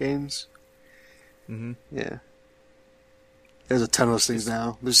games? Mm-hmm. Yeah. There's a ton of those things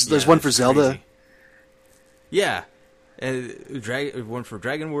now. There's Yeah, one for it's Zelda. crazy. Yeah. One for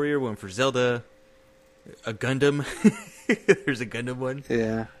Dragon Warrior, one for Zelda, a Gundam. There's a Gundam one.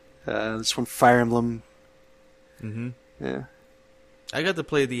 Yeah. This one Fire Emblem. Mm-hmm. Yeah. I got to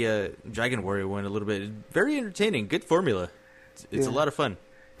play the Dragon Warrior one a little bit. Very entertaining. Good formula. It's a lot of fun.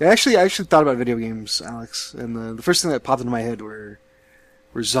 Yeah, I actually thought about video games, Alex, and the first thing that popped into my head were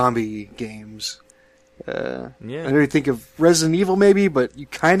zombie games. Yeah. I didn't really think of Resident Evil maybe, but you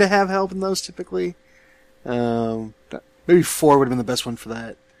kind of have help in those typically. Maybe 4 would have been the best one for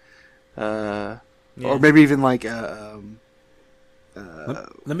that. Yeah. Or maybe even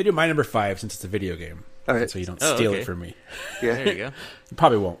Let me do my number 5 since it's a video game. All right. So you don't Oh, steal okay. it from me. Yeah. There you go. You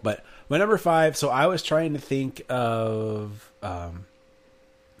probably won't, but my number 5. So I was trying to think of a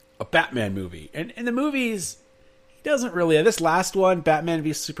Batman movie, and in the movies, he doesn't really. This last one, Batman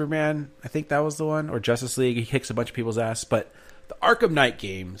v Superman, I think that was the one, or Justice League. He kicks a bunch of people's ass, but the Arkham Knight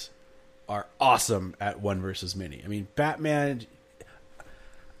games are awesome at one versus many. I mean, Batman.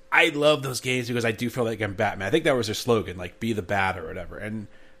 I love those games because I do feel like I'm Batman. I think that was their slogan, like "Be the Bat" or whatever. And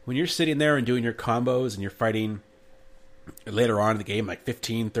when you're sitting there and doing your combos and you're fighting later on in the game like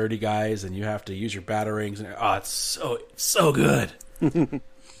 15, 30 guys and you have to use your batarangs, and it's so good.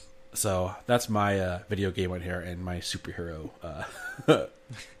 So that's my video game on here and my superhero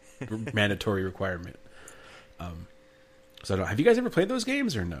mandatory requirement. So have you guys ever played those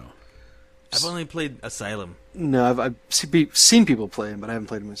games or no? I've only played Asylum. No, I've seen people play them, but I haven't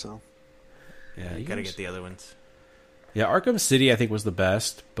played them myself. Yeah, You gotta get the other ones. Yeah, Arkham City I think was the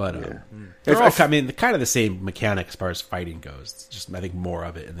best, but Yeah. they're all, I mean, kind of the same mechanic as far as fighting goes. It's just I think more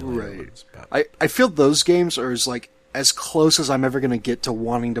of it in the later Right. ones. But, I feel those games are as close as I'm ever going to get to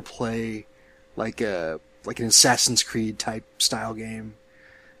wanting to play like an Assassin's Creed type style game.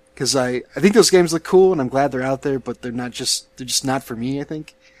 Because I think those games look cool and I'm glad they're out there, but they're just not for me, I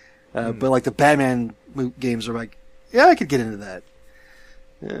think. But like the Batman games are like, yeah, I could get into that.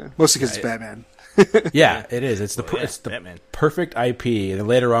 Yeah, mostly because it's Batman. yeah, it is. It's the Oh, yeah, it's the Batman. perfect IP, and then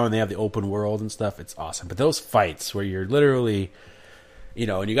later on when they have the open world and stuff, it's awesome. But those fights where you're literally,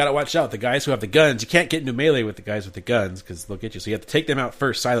 and you got to watch out. The guys who have the guns, you can't get into melee with the guys with the guns because they'll get you. So you have to take them out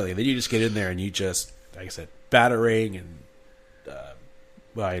first silently. Then you just get in there and you just, like I said, battering and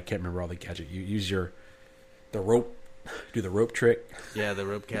I can't remember all the gadget. You use the rope, do the rope trick. Yeah, the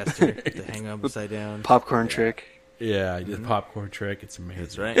rope caster, the hang upside down. Popcorn trick. Yeah, you do the popcorn trick. It's amazing.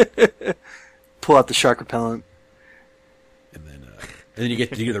 That's right. Pull out the shark repellent. And then you get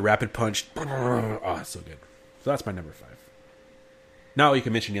to do the rapid punch. Oh, it's so good. So that's my number 5. Now you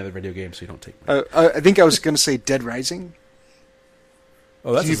can mention the other video games so you don't take my... I think I was going to say Dead Rising.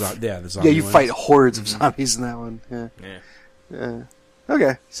 Oh, that's you the zombie Yeah, you one. fight hordes of zombies in that one. Yeah. Yeah.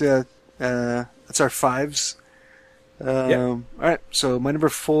 Okay, so that's our 5s. All right, so my number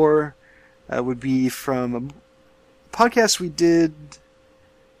 4 would be from a podcast we did.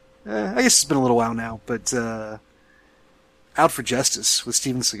 I guess it's been a little while now, but Out for Justice with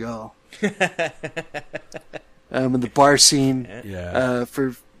Steven Seagal. In the bar scene, Yeah.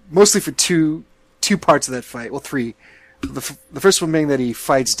 mostly for two parts of that fight. Well, 3. The first one being that he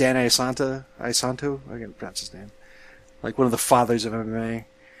fights Dan Isanto. I can't pronounce his name. Like one of the fathers of MMA.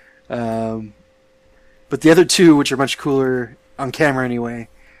 But the other 2, which are much cooler on camera anyway,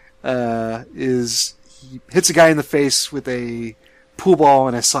 is he hits a guy in the face with a pool ball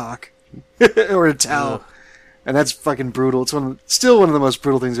and a sock or a towel, Ugh. and that's fucking brutal. It's still one of the most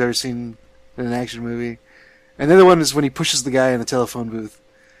brutal things I've ever seen in an action movie. And the other one is when he pushes the guy in the telephone booth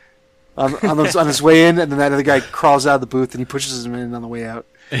on his way in, and then that other guy crawls out of the booth and he pushes him in on the way out.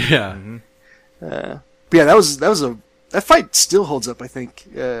 Yeah. But yeah, that fight still holds up. I think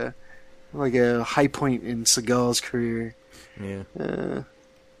like a high point in Seagal's career. Yeah.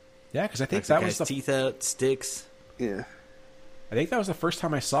 Yeah, because I think Knocks the that was guy's teeth out, sticks. Yeah. I think that was the first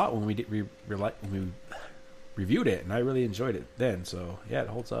time I saw it when we reviewed it, and I really enjoyed it then. So yeah, it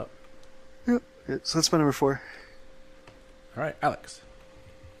holds up. Yeah. So that's my number 4. All right, Alex.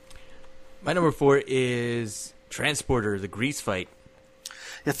 My number 4 is Transporter, the grease fight.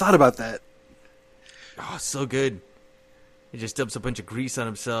 Yeah, I thought about that. Oh, so good. He just dumps a bunch of grease on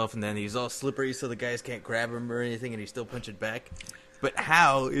himself, and then he's all slippery so the guys can't grab him or anything, and he's still punching back. But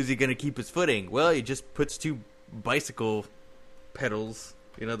how is he going to keep his footing? Well, he just puts 2 bicycle pedals,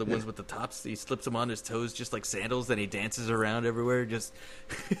 the ones with the tops. He slips them on his toes just like sandals, then he dances around everywhere, just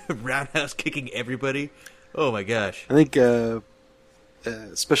roundhouse kicking everybody. Oh, my gosh. I think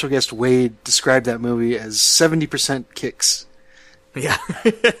special guest Wade described that movie as 70% kicks. Yeah.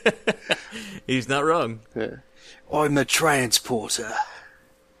 He's not wrong. Yeah. I'm the transporter.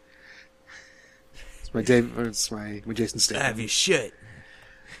 It's my Jason Statham. Have you shit?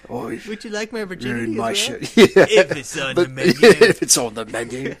 Oh, Would you like my you're virginity in as my well? shit. Yeah. If it's on the menu. If it's on the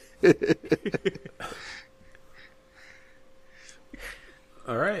menu.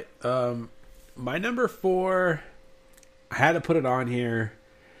 All right. My number 4, I had to put it on here.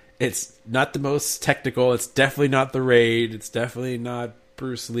 It's not the most technical. It's definitely not The Raid. It's definitely not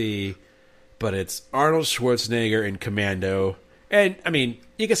Bruce Lee. But it's Arnold Schwarzenegger in Commando. And, I mean,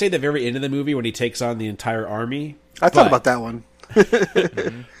 you can say the very end of the movie when he takes on the entire army. I thought about that one.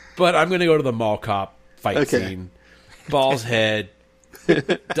 But I'm going to go to the mall cop fight Okay. scene. Ball's head.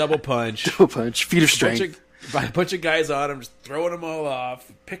 Double punch. Double punch. Feet of strength. by a bunch of guys on him, just throwing them all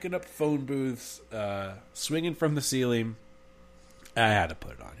off, picking up phone booths, swinging from the ceiling. I had to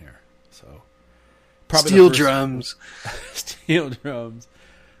put it on here. So probably Steel drums. Steel drums.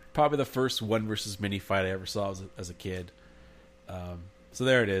 Probably the first one versus mini fight I ever saw as a kid. So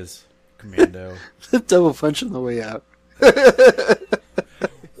there it is. Commando. Double punch on the way out. Hey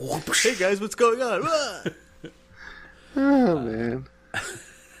guys, what's going on? Oh, man.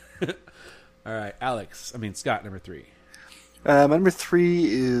 All right, Scott, number 3. My number 3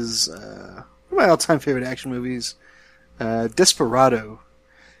 is one of my all-time favorite action movies, Desperado.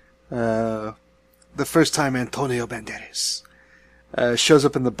 The first time Antonio Banderas shows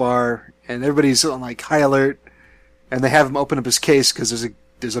up in the bar, and everybody's on like high alert, and they have him open up his case because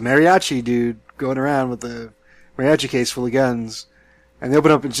there's a mariachi dude going around with a mariachi case full of guns, and they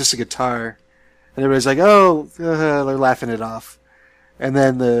open up and it's just a guitar, and everybody's like, "Oh," they're laughing it off, and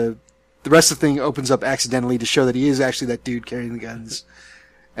then the rest of the thing opens up accidentally to show that he is actually that dude carrying the guns,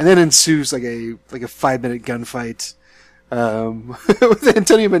 and then ensues like a 5-minute gunfight, with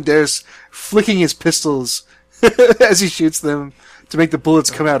Antonio Banderas flicking his pistols as he shoots them to make the bullets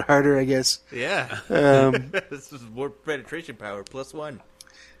come out harder, I guess. Yeah. This is more penetration power, +1.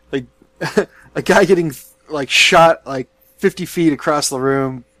 Like, a guy getting, like, shot, like, 50 feet across the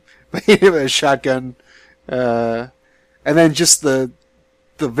room by a shotgun. And then just the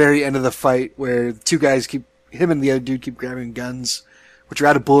very end of the fight where two guys him and the other dude keep grabbing guns, which are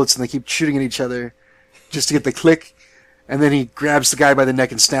out of bullets, and they keep shooting at each other just to get the click. And then he grabs the guy by the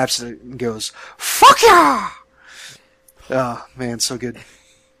neck and snaps it and goes, "Fuck ya!" Oh, man, so good.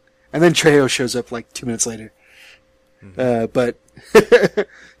 And then Trejo shows up like 2 minutes later. But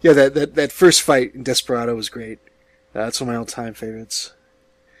yeah, that first fight in Desperado was great. That's one of my all-time favorites.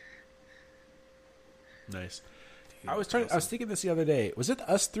 Nice. I was thinking this the other day. Was it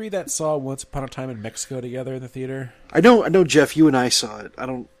us 3 that saw Once Upon a Time in Mexico together in the theater? I know, Jeff. You and I saw it. I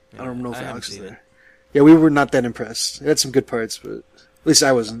don't know if I Alex was haven't seen there. Yeah, we were not that impressed. It had some good parts, but at least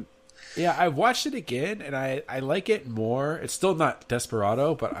I wasn't. Yeah, I watched it again, and I like it more. It's still not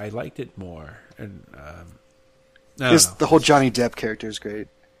Desperado, but I liked it more. And I don't know. The whole Johnny Depp character is great.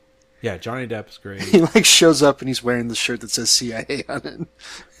 Yeah, Johnny Depp's great. He like shows up and he's wearing the shirt that says CIA on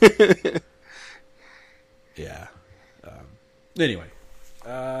it. Yeah. Anyway,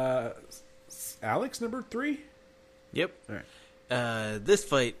 Alex, number 3. Yep. All right. This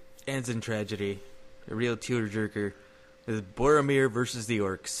fight ends in tragedy. A real tearjerker. Is Boromir versus the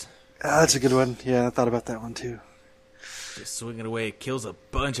Orcs. That's a good one. Yeah, I thought about that one too. Just swinging away, kills a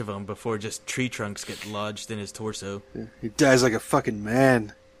bunch of them before just tree trunks get lodged in his torso. Yeah, he dies like a fucking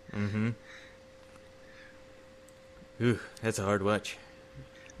man. Mm-hmm. Ooh, that's a hard watch.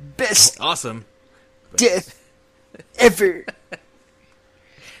 Best Awesome. death ever.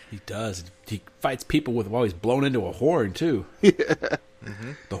 He does. He fights people while he's blown into a horn, too. Yeah.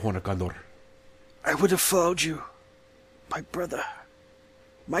 Mm-hmm. The Horn of Gondor. I would have followed you, my brother,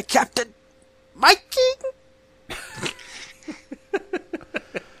 my captain, my king.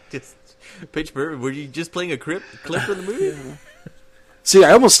 Just Pitch Perfect. Were you just playing a clip from the movie? Yeah. See,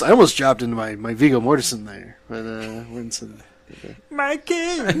 I almost dropped into my Viggo Mortensen there, but Winston. My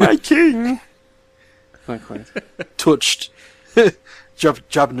king. My king. Not quite. Touched.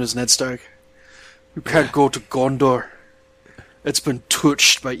 Drop into his Ned Stark. You can't go to Gondor. It's been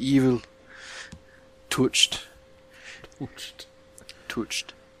touched by evil. Touched.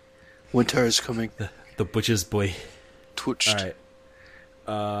 Winter is coming. The butcher's boy. Touched.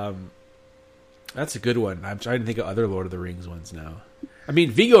 All right. That's a good one. I'm trying to think of other Lord of the Rings ones now. I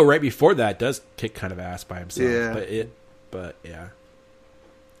mean, Viggo right before that does kick kind of ass by himself. Yeah. But yeah.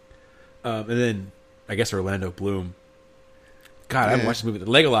 And then I guess Orlando Bloom. God, I haven't watched the movie.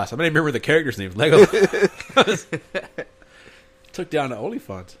 Legolas. I don't even remember the character's name. Legolas. Took down an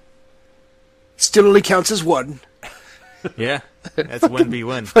Oliphant. Still only counts as one. Yeah, that's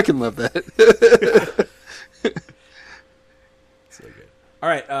 1v1. Fucking love that. So good. All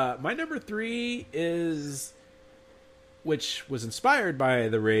right, my number 3 is, which was inspired by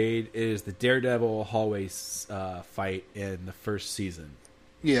the raid, is the Daredevil hallway fight in the first season.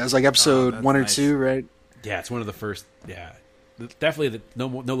 Yeah, it was like episode 1 or nice. 2, right? Yeah, it's one of the first. Yeah, definitely no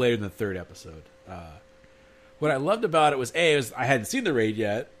later than the third episode. What I loved about it was I hadn't seen the raid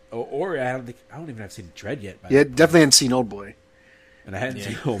yet, or I don't even have seen Dread yet. Yeah, definitely hadn't seen Old Boy. And I hadn't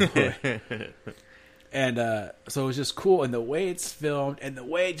seen Old Boy. And so it was just cool, and the way it's filmed, and the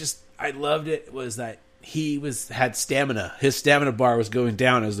way I loved it was that he had stamina. His stamina bar was going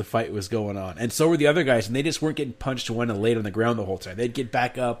down as the fight was going on, and so were the other guys, and they just weren't getting punched one and laid on the ground the whole time. They'd get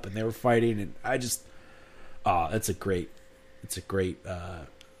back up, and they were fighting, and it's a great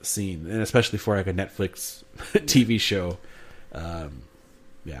scene, and especially for like a Netflix TV show.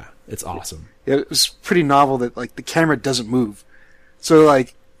 Yeah, it's awesome. Yeah, it was pretty novel that like the camera doesn't move, so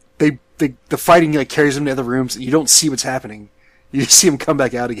like the fighting like carries them to other rooms, and you don't see what's happening. You just see them come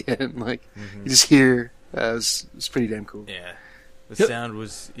back out again. Like you just hear. It was pretty damn cool. Yeah, the sound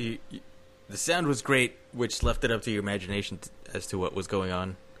was the sound was great, which left it up to your imagination as to what was going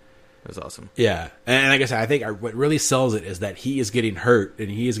on. It was awesome. Yeah, and like I said, I think what really sells it is that he is getting hurt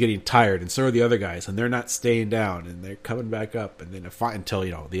and he is getting tired, and so are the other guys, and they're not staying down, and they're coming back up, and then until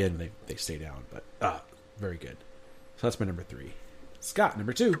the end they stay down. But very good. So that's my number 3. Scott,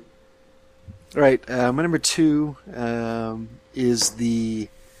 number 2. All right, my number 2 is the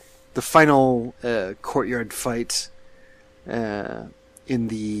final courtyard fight in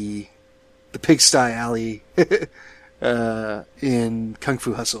the pigsty alley. In Kung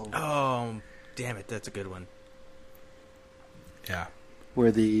Fu Hustle. Oh, damn it! That's a good one. Yeah,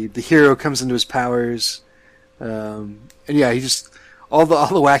 where the hero comes into his powers, and yeah, he just all the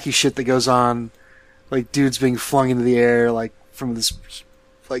wacky shit that goes on, like dudes being flung into the air, like from this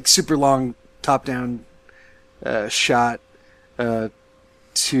like super long top down shot, to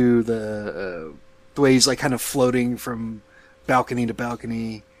the way he's like kind of floating from balcony to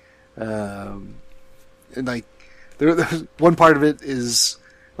balcony, and like. There's one part of it is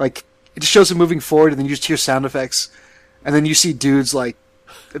like it just shows him moving forward, and then you just hear sound effects, and then you see dudes like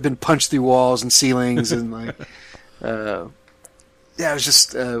have been punched through walls and ceilings, and like yeah, it was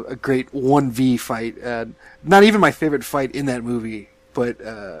just a great 1v fight. Not even my favorite fight in that movie, but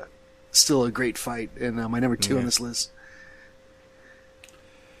still a great fight, and my number 2 on this list.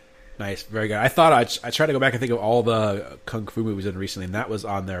 Nice, very good. I thought I tried to go back and think of all the Kung Fu movies I've done recently, and that was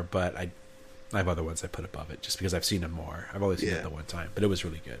on there, but I have other ones I put above it just because I've seen them more. I've only seen it the one time, but it was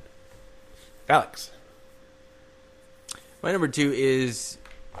really good. Alex. My number 2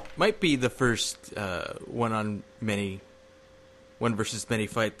 might be the first one versus many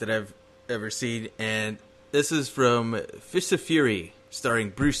fight that I've ever seen, and this is from Fist of Fury,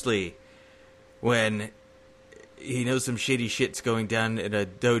 starring Bruce Lee, when he knows some shady shit's going down in a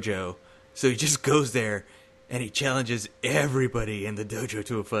dojo, so he just goes there and he challenges everybody in the dojo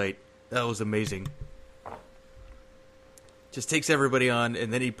to a fight. That was amazing. Just takes everybody on,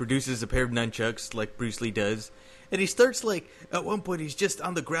 and then he produces a pair of nunchucks like Bruce Lee does. And he starts like, at one point he's just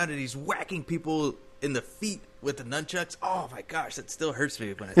on the ground and he's whacking people in the feet with the nunchucks. Oh my gosh, that still hurts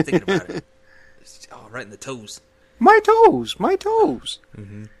me when I'm thinking about it. It's, right in the toes. My toes! My toes!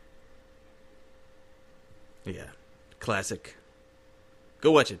 Mm-hmm. Yeah. Classic.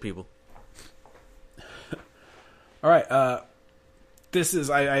 Go watch it, people. All right, this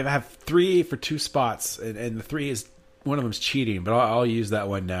is I have 3 for 2 spots, and the 3 is one of them's cheating, but I'll use that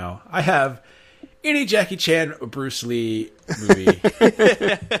one now. I have any Jackie Chan or Bruce Lee movie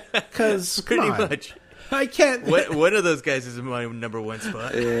because pretty much I can't. One of those guys is in my number 1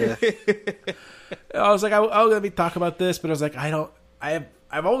 spot. Yeah. I was like, I'll let me talk about this, but I was like, I've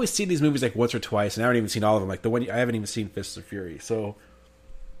always seen these movies like once or twice, and I haven't even seen all of them. Like the one I haven't even seen Fists of Fury. So,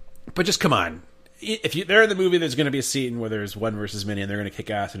 but just come on. If they're in the movie, there's going to be a scene where there's one versus many, and they're going to kick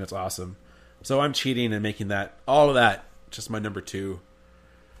ass, and it's awesome. So I'm cheating and making all of that just my number 2.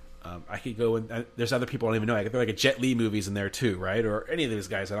 I could go and there's other people I don't even know. I could throw like a Jet Li movies in there too, right? Or any of these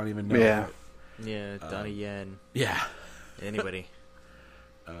guys I don't even know. Yeah, yeah, Donnie Yen. Yeah, anybody.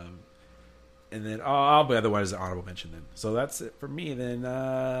 And then I'll be the other one as an honorable mention then. So that's it for me. Then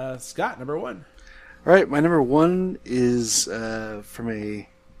Scott, number 1. All right, my number 1 is from a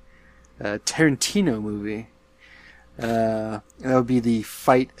Tarantino movie. And that would be the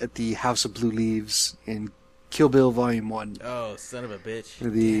fight at the House of Blue Leaves in Kill Bill Volume 1. Oh, son of a bitch.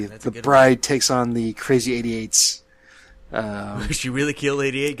 The bride takes on the crazy 88s. Did she really kill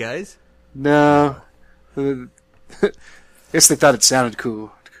 88 guys? No. I guess they thought it sounded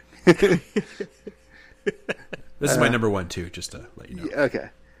cool. This is my number 1 too, just to let you know. Okay.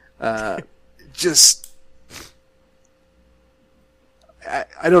 I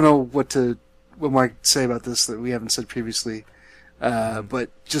don't know what more I can say about this that we haven't said previously. But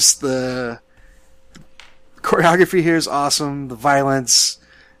just the choreography here is awesome. The violence,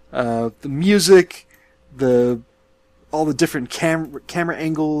 the music, all the different camera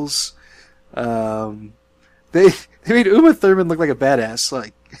angles. They made Uma Thurman look like a badass.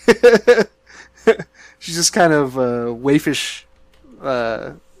 Like she's just kind of a waifish,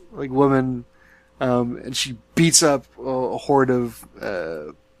 like woman, and she beats up a horde of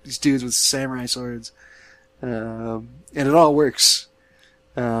these dudes with samurai swords, and it all works.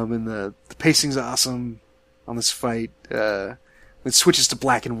 And the pacing's awesome on this fight. It switches to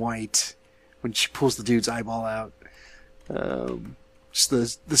black and white when she pulls the dude's eyeball out. just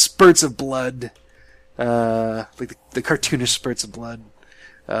the spurts of blood, like the cartoonish spurts of blood.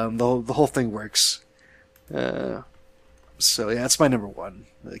 The whole thing works. So yeah, that's my number one.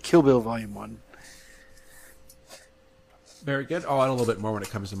 Kill Bill Volume 1. Very good. I'll add a little bit more when it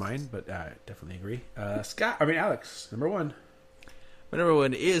comes to mine, but I definitely agree. Alex, number one. My number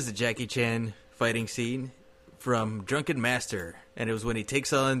one is the Jackie Chan fighting scene from Drunken Master, and it was when he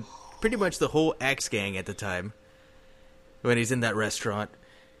takes on pretty much the whole Axe Gang at the time, when he's in that restaurant,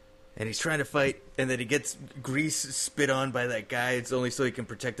 and he's trying to fight, and then he gets grease spit on by that guy. It's only so he can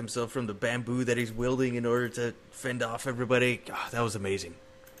protect himself from the bamboo that he's wielding in order to fend off everybody. Oh, that was amazing.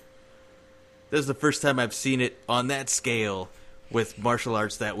 This is the first time I've seen it on that scale with martial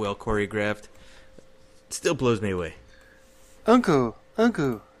arts that well choreographed. It still blows me away. Uncle.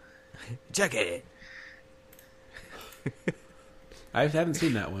 Jackie! I haven't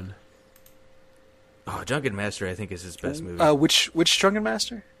seen that one. Oh, Drunken Master, I think, is his best movie. Which Drunken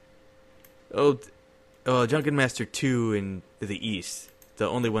Master? Drunken Master 2 in the East. The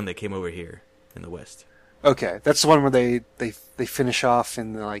only one that came over here in the West. Okay, that's the one where they finish off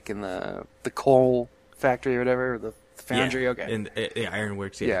in the coal factory or whatever, the foundry. Yeah, okay, in the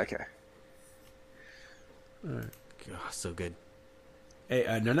Ironworks. Yeah. Yeah. Okay. All right. Oh, so good.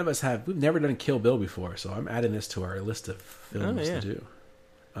 Hey, none of us have. We've never done Kill Bill before, so I'm adding this to our list of films to do.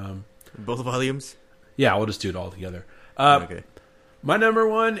 Both volumes. Yeah, we'll just do it all together. Okay. My number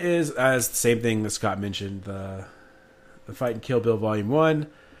one is the same thing that Scott mentioned, the Fight and Kill Bill Volume 1.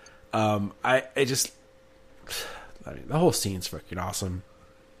 The whole scene's freaking awesome.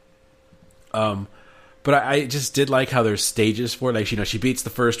 But I just did like how there's stages for it. Like, she beats the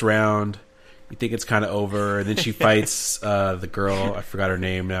first round. You think it's kind of over, and then she fights the girl. I forgot her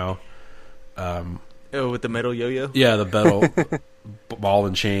name now. With the metal yo-yo? Yeah, the metal ball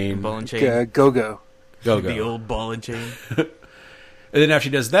and chain. Ball and chain. Go-go. The old ball and chain. And then after she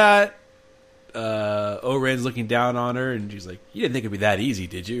does that, Oren's looking down on her, and she's like, "You didn't think it'd be that easy,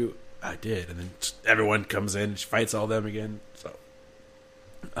 did you?" "I did." And then everyone comes in, and she fights all them again. So,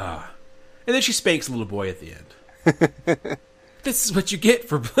 and then she spanks a little boy at the end. This is what you get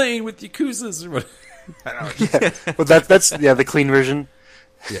for playing with Yakuzas, or what? I don't know. Yeah. Well, that's the clean version.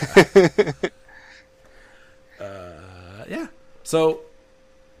 Yeah. Yeah. So,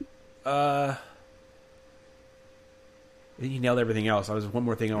 you nailed everything else. There was one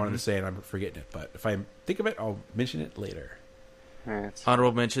more thing I wanted to say, and I'm forgetting it. But if I think of it, I'll mention it later. All right.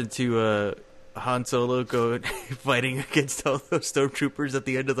 Honorable mention to Han Solo going fighting against all those stormtroopers at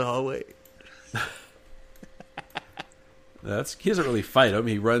the end of the hallway. He doesn't really fight him.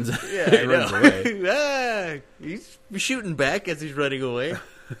 He runs. Yeah, he runs away. He's shooting back as he's running away.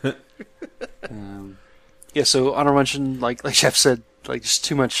 Yeah. So honorable mention, like Jeff said, like just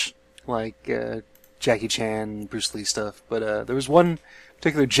too much Jackie Chan, Bruce Lee stuff. But there was one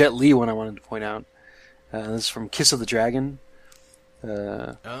particular Jet Li one I wanted to point out. This is from Kiss of the Dragon.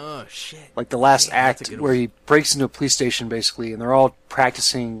 Oh shit! Like the last that's a act good where one. he breaks into a police station basically, and they're all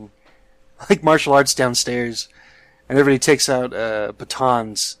practicing like martial arts downstairs, and everybody takes out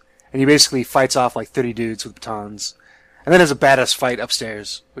batons, and he basically fights off like 30 dudes with batons, and then has a badass fight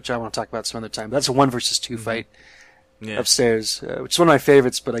upstairs, which I want to talk about some other time. But that's a 1 versus 2 fight upstairs, which is one of my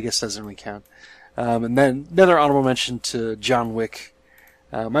favorites, but I guess doesn't really count. And then another honorable mention to John Wick.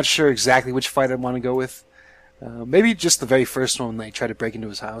 I'm not sure exactly which fight I want to go with. Maybe just the very first one when they try to break into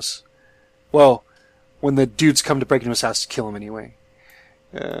his house. Well, when the dudes come to break into his house to kill him anyway.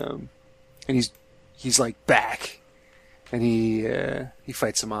 And he's like back, and he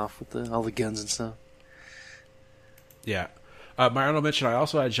fights them off with all the guns and stuff. Yeah. My honorable mention, I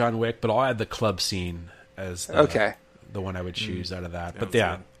also had John Wick, but I'll add the club scene as the one I would choose out of that. But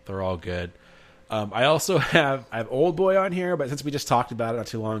yeah, they're all good. I also have Old Boy on here, but since we just talked about it not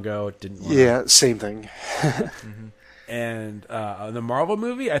too long ago, it didn't. Yeah, same thing. And the Marvel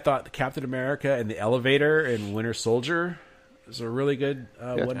movie, I thought Captain America and the Elevator and Winter Soldier was a really good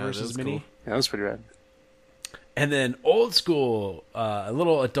one versus mini. Cool. Yeah, that was pretty rad. And then old school, a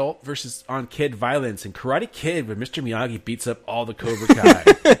little adult versus on kid violence and Karate Kid, where Mr. Miyagi beats up all the Cobra Kai.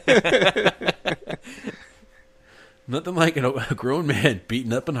 Nothing like a grown man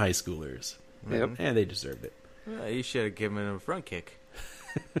beating up on high schoolers. Yep. And they deserved it. You should have given him a front kick.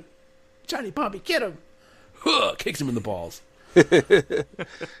 Johnny Bobby, get him! Kicks him in the balls.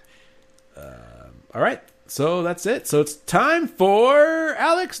 All right, so that's it. So it's time for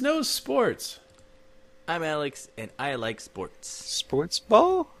Alex Knows Sports. I'm Alex, and I like sports. Sports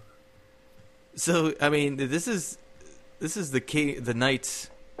ball? So, I mean, this is the Knights'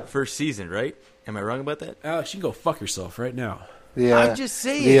 first season, right? Am I wrong about that? Alex, you can go fuck yourself right now. Yeah. I'm just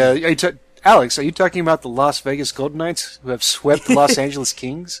saying. Yeah, Alex, are you talking about the Las Vegas Golden Knights who have swept the Los Angeles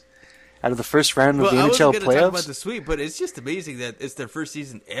Kings out of the first round of Well, the I NHL wasn't going to talk about playoffs? the sweep, but it's just amazing that it's their first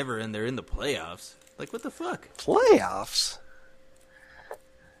season ever and they're in the playoffs. Like, what the fuck? Playoffs?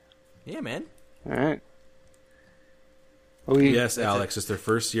 Yeah, man. All right. Yes, Alex, it's their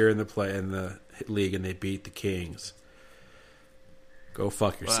first year in the league, and they beat the Kings. Go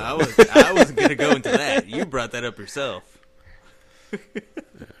fuck Well, yourself. I wasn't going to go into that. You brought that up yourself.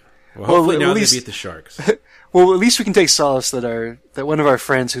 Well, hopefully at now least- they beat the Sharks. Well, at least we can take solace that one of our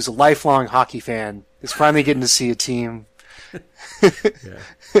friends who's a lifelong hockey fan is finally getting to see a team Yeah. advance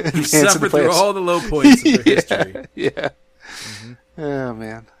Who in the suffered through playoffs. all the low points of their history. Yeah. Oh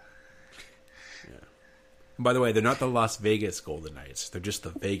man. By the way, they're not the Las Vegas Golden Knights. They're just the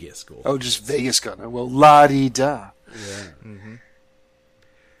Vegas Golden Oh, just Vegas gonna. Well, la-di-da. Yeah.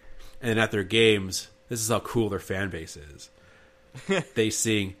 And at their games, this is how cool their fan base is. They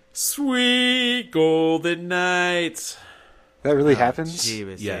sing "Sweet Golden Knights." That really happens?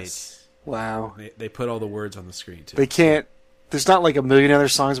 Jeebus Yes, Wow. they put all the words on the screen too. They can't. There's not like a million other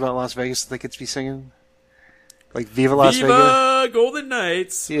songs about Las Vegas that they could be singing? Like Viva Las Vegas? Viva Golden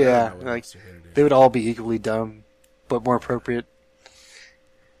Knights! I Yeah, don't know what like else they're gonna do. they would all be equally dumb, but more appropriate.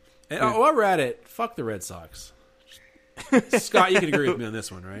 And, while we're at it, fuck the Red Sox. Scott, you can agree with me on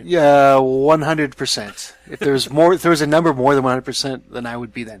this one, right? Yeah, 100%. If there was a number more than 100%, then I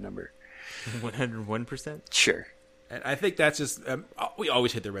would be that number. 101%? Sure. And I think that's just we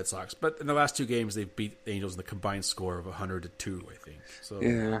always hit the Red Sox, but in the last two games they've beat the Angels in the combined score of 100-2, I think. So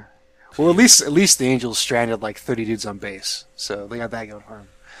Yeah. Well, at least the Angels stranded like 30 dudes on base, so they got that going for them.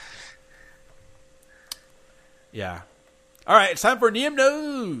 yeah. All right, it's time for Neum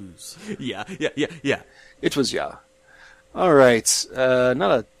News. Yeah. It was yeah. All right.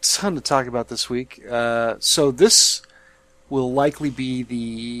 Not a ton to talk about this week. So this will likely be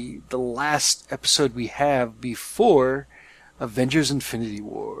the last episode we have before Avengers: Infinity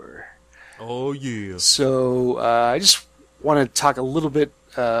War. Oh, yeah. So I just want to talk a little bit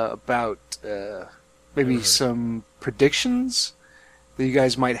about maybe some predictions that you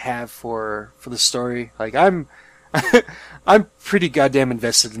guys might have for the story. Like I'm pretty goddamn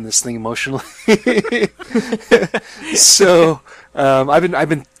invested in this thing emotionally. So I've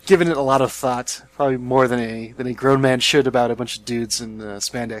been giving it a lot of thought, probably more than a grown man should about a bunch of dudes in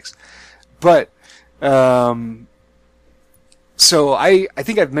spandex. But so I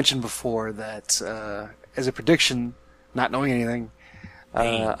think I've mentioned before that as a prediction, not knowing anything,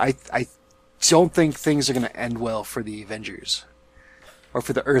 I don't think things are going to end well for the Avengers or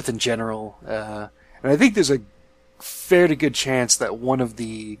for the Earth in general. And I think there's a fair to good chance that one of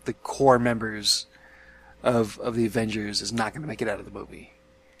the core members of the Avengers is not going to make it out of the movie.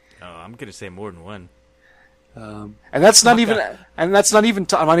 Oh, I'm going to say more than one. And that's not even. And that's not even.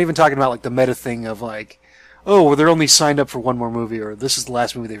 I'm not even talking about like the meta thing of like, oh, well, they're only signed up for one more movie, or this is the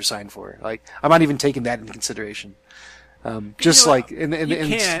last movie they were signed for. Like, I'm not even taking that into consideration. Just You know, like you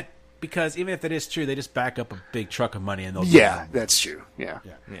can't, because even if it is true, they just back up a big truck of money and they'll yeah, that's true. Yeah,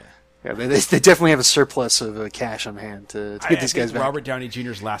 Yeah. they definitely have a surplus of cash on hand to get these guys back. Robert Downey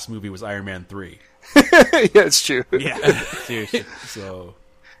Jr.'s last movie was Iron Man 3. Yeah, it's true. Yeah. Seriously. So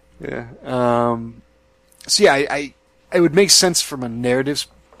Yeah. So yeah, I would make sense from a narrative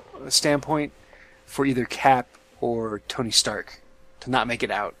standpoint for either Cap or Tony Stark to not make it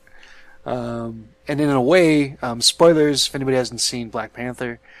out. And in a way, spoilers if anybody hasn't seen Black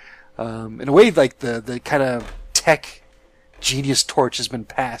Panther, in a way like the kind of tech genius torch has been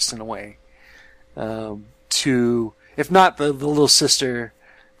passed in a way to, if not the little sister,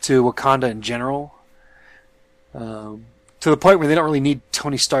 to Wakanda in general. To the point where they don't really need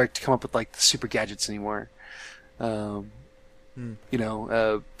Tony Stark to come up with like the super gadgets anymore. You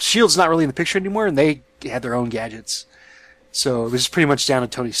know, SHIELD's not really in the picture anymore, and they had their own gadgets. So it was pretty much down to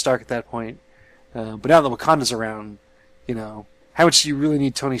Tony Stark at that point. But now that Wakanda's around, you know, how much do you really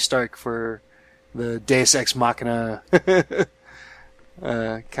need Tony Stark for the Deus Ex Machina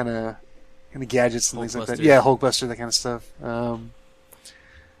kind of gadgets and things like that? Hulkbuster. Yeah, Hulkbuster, that kind of stuff.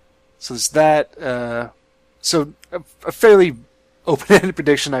 So there's that. So a fairly open-ended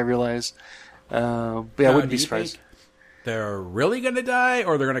prediction, I realize. But yeah, I Now, wouldn't do be you surprised. think they're really going to die,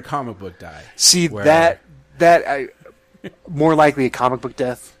 or they're going to comic book die? See, Where- that more likely a comic book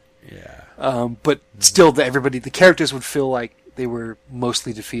death. Yeah. But still, the characters would feel like they were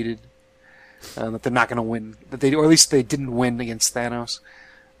mostly defeated. That they're not going to win. Or at least they didn't win against Thanos.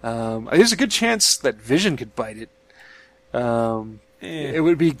 There's a good chance that Vision could bite it. It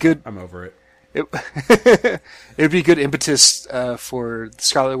would be good. I'm over it. It would be good impetus for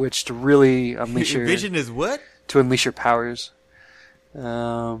Scarlet Witch to really unleash her Vision is what? to unleash her powers.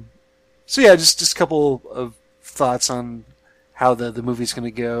 So So yeah, just a couple of thoughts on how the movie's going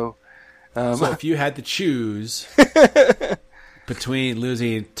to go. So if you had to choose between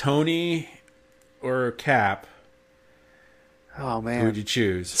losing Tony or Cap, Oh who man, would you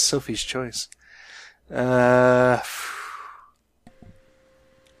choose? Sophie's choice. So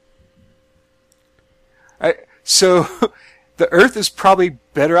the Earth is probably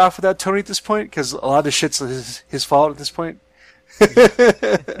better off without Tony at this point because a lot of the shit's his fault at this point.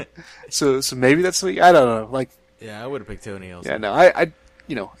 so maybe that's something, I don't know. Like, Yeah, I would have picked Tony also. yeah, no, I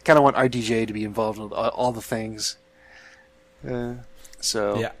kind of want RDJ to be involved with all the things.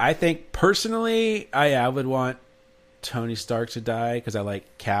 So Yeah, I think personally, I would want Tony Stark to die because I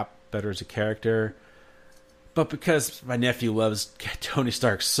like Cap better as a character. But because my nephew loves Tony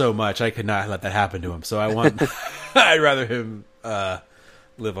Stark so much, I could not let that happen to him. So I'd rather him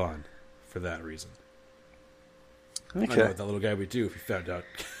live on for that reason. I don't know okay. what that little guy would do if he found out.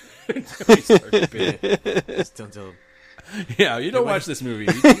 Tony Stark would be. Just don't tell him. Yeah, you don't watch this movie.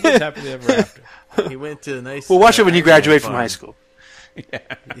 You live happily ever after. He went to a nice. Well, watch it when you Iron graduate Man from farm. high school.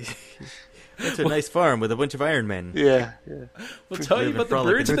 Went to a nice farm with a bunch of Iron Men. Yeah. We'll tell you Live about and the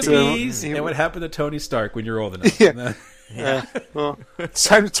frolic birds and in the the field. bees and what happened to Tony Stark when you're old enough. Yeah. Well, it's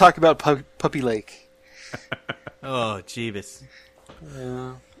time to talk about Puppy Lake. Oh, Jeebus.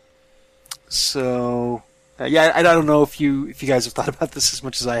 So, yeah, I don't know if you guys have thought about this as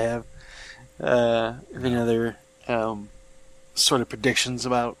much as I have. Any other sort of predictions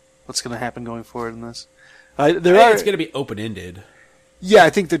about what's going to happen going forward in this? It's going to be open ended. Yeah,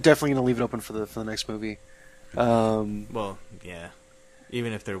 I think they're definitely going to leave it open for the next movie. Well, yeah.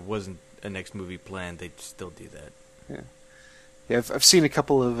 Even if there wasn't a next movie planned, they'd still do that. Yeah, I've seen a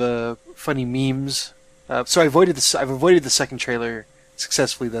couple of funny memes. So I've avoided the second trailer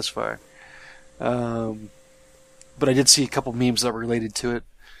successfully thus far. But I did see a couple memes that were related to it.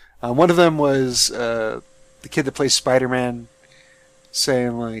 One of them was the kid that plays Spider-Man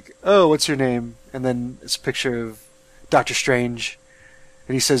saying like, "Oh, what's your name?" And then it's a picture of Doctor Strange,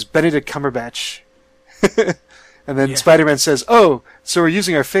 and he says Benedict Cumberbatch. And then Yeah. Spider-Man says, "Oh, so we're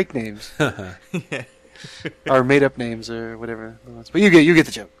using our fake names, our made-up names, or whatever." But you get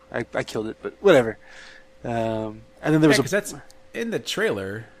the joke. I killed it, but whatever. And then there was Because that's in the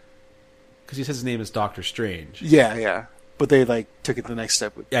trailer. Because he says his name is Doctor Strange. yeah. But they took it the next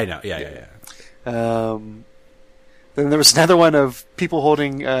step. Yeah, I know. Yeah. Then there was another one of people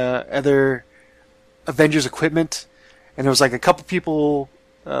holding other Avengers equipment, and there was a couple people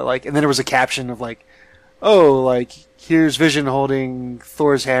and then there was a caption of here's Vision holding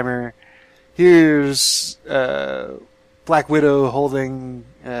Thor's hammer, here's Black Widow holding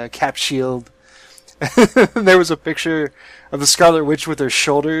Cap's shield. And there was a picture of the Scarlet Witch with her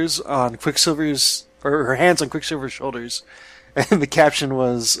shoulders on Quicksilver's, or her hands on Quicksilver's shoulders, and the caption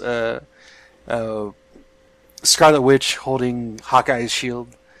was Scarlet Witch holding Hawkeye's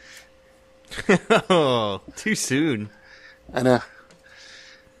shield. Oh, too soon. I know.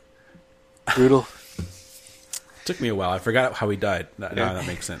 Brutal. Took me a while. I forgot how he died. Now that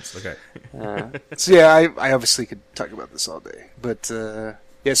makes sense. Okay. So yeah, I obviously could talk about this all day, but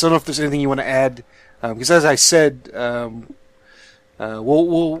yeah. So I don't know if there's anything you want to add, because as I said,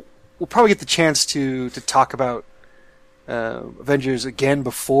 we'll probably get the chance to talk about Avengers again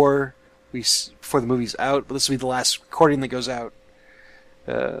before the movie's out. But this will be the last recording that goes out.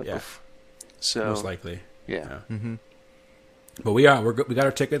 Yeah. So Most likely. yeah. Mm-hmm. But we got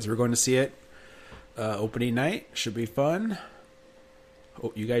our tickets. We're going to see it. Opening night should be fun.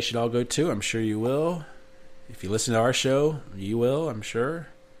 Hope you guys should all go too. I'm sure you will. If you listen to our show, you will, I'm sure.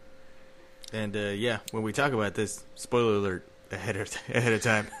 And yeah, when we talk about this, spoiler alert ahead of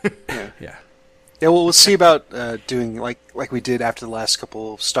time. Yeah. Yeah, well, we'll see about doing like we did after the last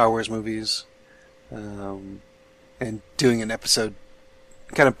couple Star Wars movies, and doing an episode,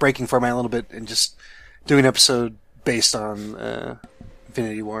 kind of breaking format a little bit, and just doing an episode based on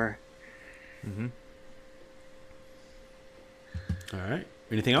Infinity War. Mm-hmm. All right.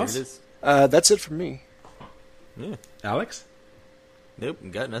 Anything There else? it is. That's it from me. Yeah. Alex? Nope,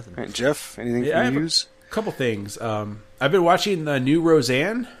 got nothing. All right, Jeff, anything Yeah, I from have news? a couple things. I've been watching the new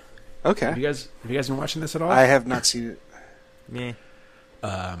Roseanne. Okay. Have you guys been watching this at all? I have not seen it.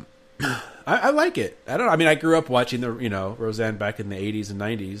 Yeah. I like it. I don't know. I mean, I grew up watching the Roseanne back in the 80s and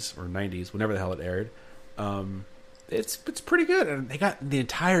 90s, or 90s, whenever the hell it aired. It's pretty good, and they got the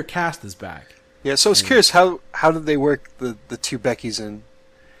entire cast is back. Yeah, so I was curious, how did they work the two Beckys in?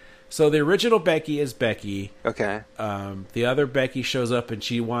 So the original Becky is Becky. Okay. The other Becky shows up, and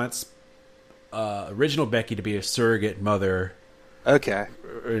she wants original Becky to be a surrogate mother, Okay.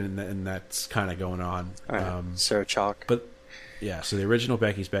 and that's kind of going on. All right. Sarah Chalk. But Yeah, so the original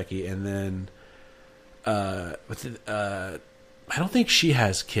Becky's Becky, and then I don't think she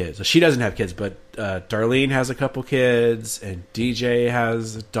has kids. She doesn't have kids, but Darlene has a couple kids, and DJ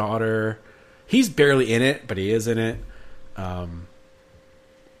has a daughter. He's barely in it, but he is in it. Some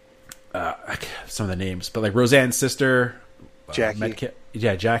of the names, but like Roseanne's sister, Jackie.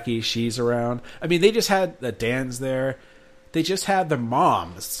 Jackie, she's around. I mean, they just had Dan's there. They just had the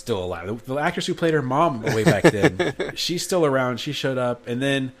mom still alive. The actress who played her mom way back then, she's still around. She showed up, and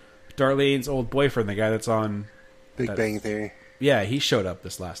then Darlene's old boyfriend, the guy that's on Big Bang Theory. Yeah, he showed up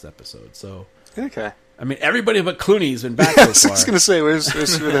this last episode. So, Okay. I mean, everybody but Clooney's been back I so was far. just gonna say, where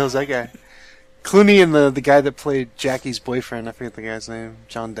the hell's that guy? Clooney and the guy that played Jackie's boyfriend. I forget the guy's name.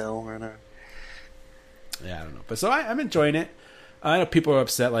 John Dell or whatever. Yeah, I don't know. But so I'm enjoying it. I know people are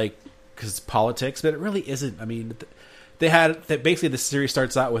upset, like, because it's politics, but it really isn't. I mean, basically the series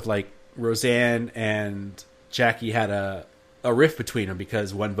starts out with, like, Roseanne and Jackie had a rift between them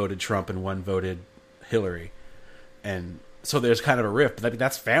because one voted Trump and one voted Hillary. And so there's kind of a rift. But I mean,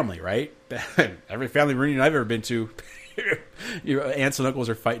 that's family, right? Every family reunion I've ever been to, your aunts and uncles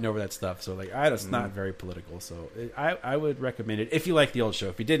are fighting over that stuff. So, like, it's not very political. So I would recommend it if you like the old show.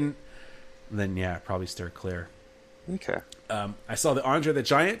 If you didn't, then, yeah, probably steer clear. Okay. I saw the Andre the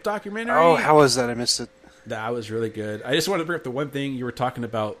Giant documentary. Oh, how was that? I missed it. That was really good. I just wanted to bring up the one thing you were talking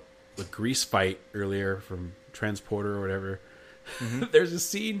about, the grease fight earlier from Transporter or whatever. Mm-hmm. There's a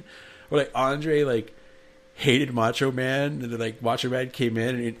scene where, like, Andre, like, hated Macho Man, and then, like, Macho Man came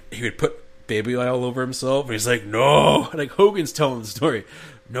in and he would put baby oil all over himself, and he's like, no. And, like, Hogan's telling the story.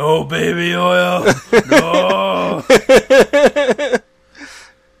 No baby oil. No.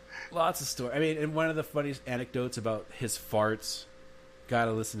 Lots of story. I mean, and one of the funniest anecdotes about his farts.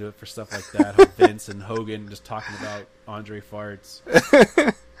 Gotta listen to it for stuff like that. How Vince and Hogan just talking about Andre farts.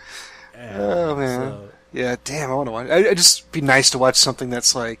 Oh man, so, yeah. Damn, I want to watch. It'd just be nice to watch something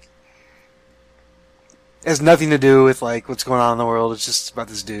that's like has nothing to do with like what's going on in the world. It's just about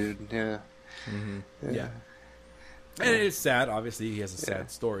this dude. Yeah. Mm-hmm. Yeah. And it's sad. Obviously, he has a sad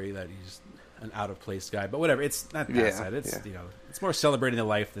story that he's an out of place guy. But whatever. It's not that sad. It's it's more celebrating the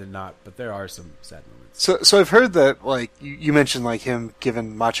life than not. But there are some sad moments. So I've heard that like you mentioned like him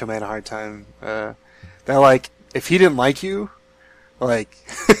giving Macho Man a hard time. That like if he didn't like you, like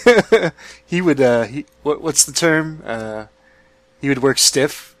he would what's the term? He would work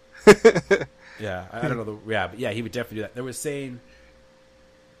stiff. Yeah, I don't know but yeah, he would definitely do that. There was saying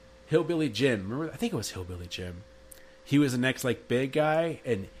Hillbilly Jim. Remember? I think it was Hillbilly Jim. He was the next like big guy,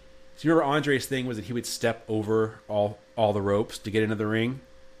 and so you remember Andre's thing was that he would step over all the ropes to get into the ring,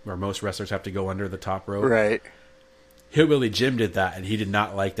 where most wrestlers have to go under the top rope. Right. Hillbilly Jim did that, and he did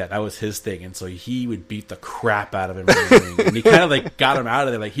not like that. That was his thing, and so he would beat the crap out of him in the ring. And he kind of like got him out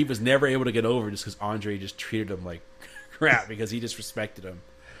of there. Like he was never able to get over just because Andre just treated him like crap because he disrespected him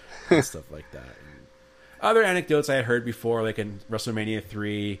and stuff like that. And other anecdotes I had heard before, like in WrestleMania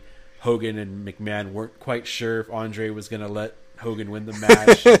 3, Hogan and McMahon weren't quite sure if Andre was going to let Hogan win the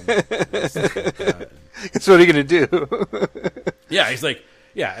match. And stuff like that. So what are you gonna do? Yeah, he's like,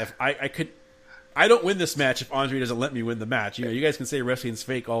 yeah, if I don't win this match if Andre doesn't let me win the match. You know, you guys can say wrestling's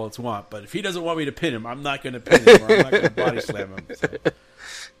fake all it's want, but if he doesn't want me to pin him, I'm not going to pin him, or I'm not going to body slam him. So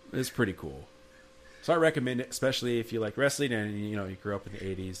it's pretty cool. So I recommend it, especially if you like wrestling and you grew up in the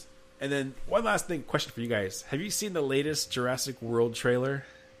 '80s. And then one last question for you guys: have you seen the latest Jurassic World trailer?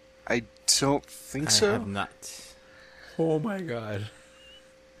 I don't think so. I have not. Oh my god.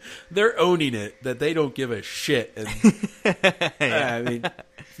 They're owning it, that they don't give a shit. And, I mean,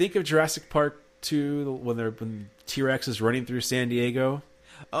 think of Jurassic Park 2 when T-Rex is running through San Diego.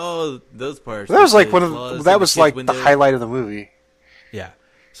 Oh, those parts. That was like the highlight of the movie. Yeah.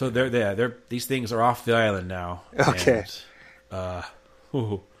 So they're these things are off the island now. Okay. And,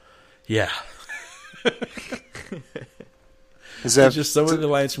 yeah. Is that just some of the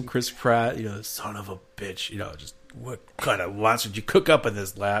lines from Chris Pratt? Son of a bitch. Just what kind of monster did you cook up in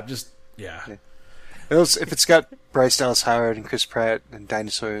this lab? Just yeah. If it's got Bryce Dallas Howard and Chris Pratt and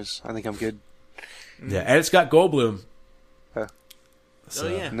dinosaurs, I think I'm good. Yeah, and it's got Goldblum. So,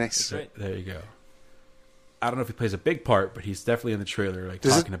 yeah, nice. That's right. There you go. I don't know if he plays a big part, but he's definitely in the trailer, like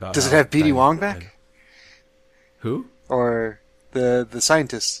talking about. Does it have BD Wong back? Who? Or the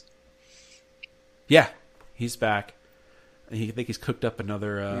scientist? Yeah, he's back. I think he's cooked up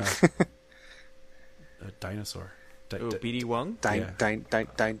another a dinosaur. BD Wong?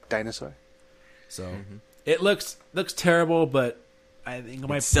 Dinosaur. So it looks terrible, but I think it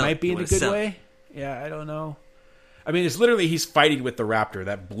might be in a good way. Yeah, I don't know. I mean, it's literally he's fighting with the raptor,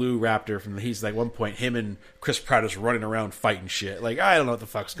 that blue raptor from he's like one point him and Chris Pratt is running around fighting shit. Like I don't know what the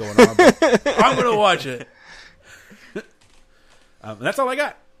fuck's going on, but I'm gonna watch it. And that's all I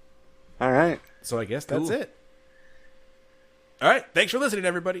got. All right. So I guess that's Cool. it. All right. Thanks for listening,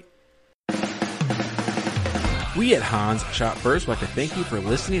 everybody. We at Hans Shot First would like to thank you for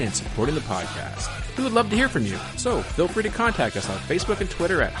listening and supporting the podcast. We would love to hear from you, so feel free to contact us on Facebook and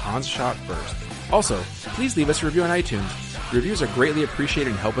Twitter at Hans Shot First. Also, please leave us a review on iTunes. Reviews are greatly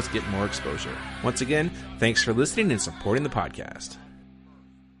appreciated and help us get more exposure. Once again, thanks for listening and supporting the podcast.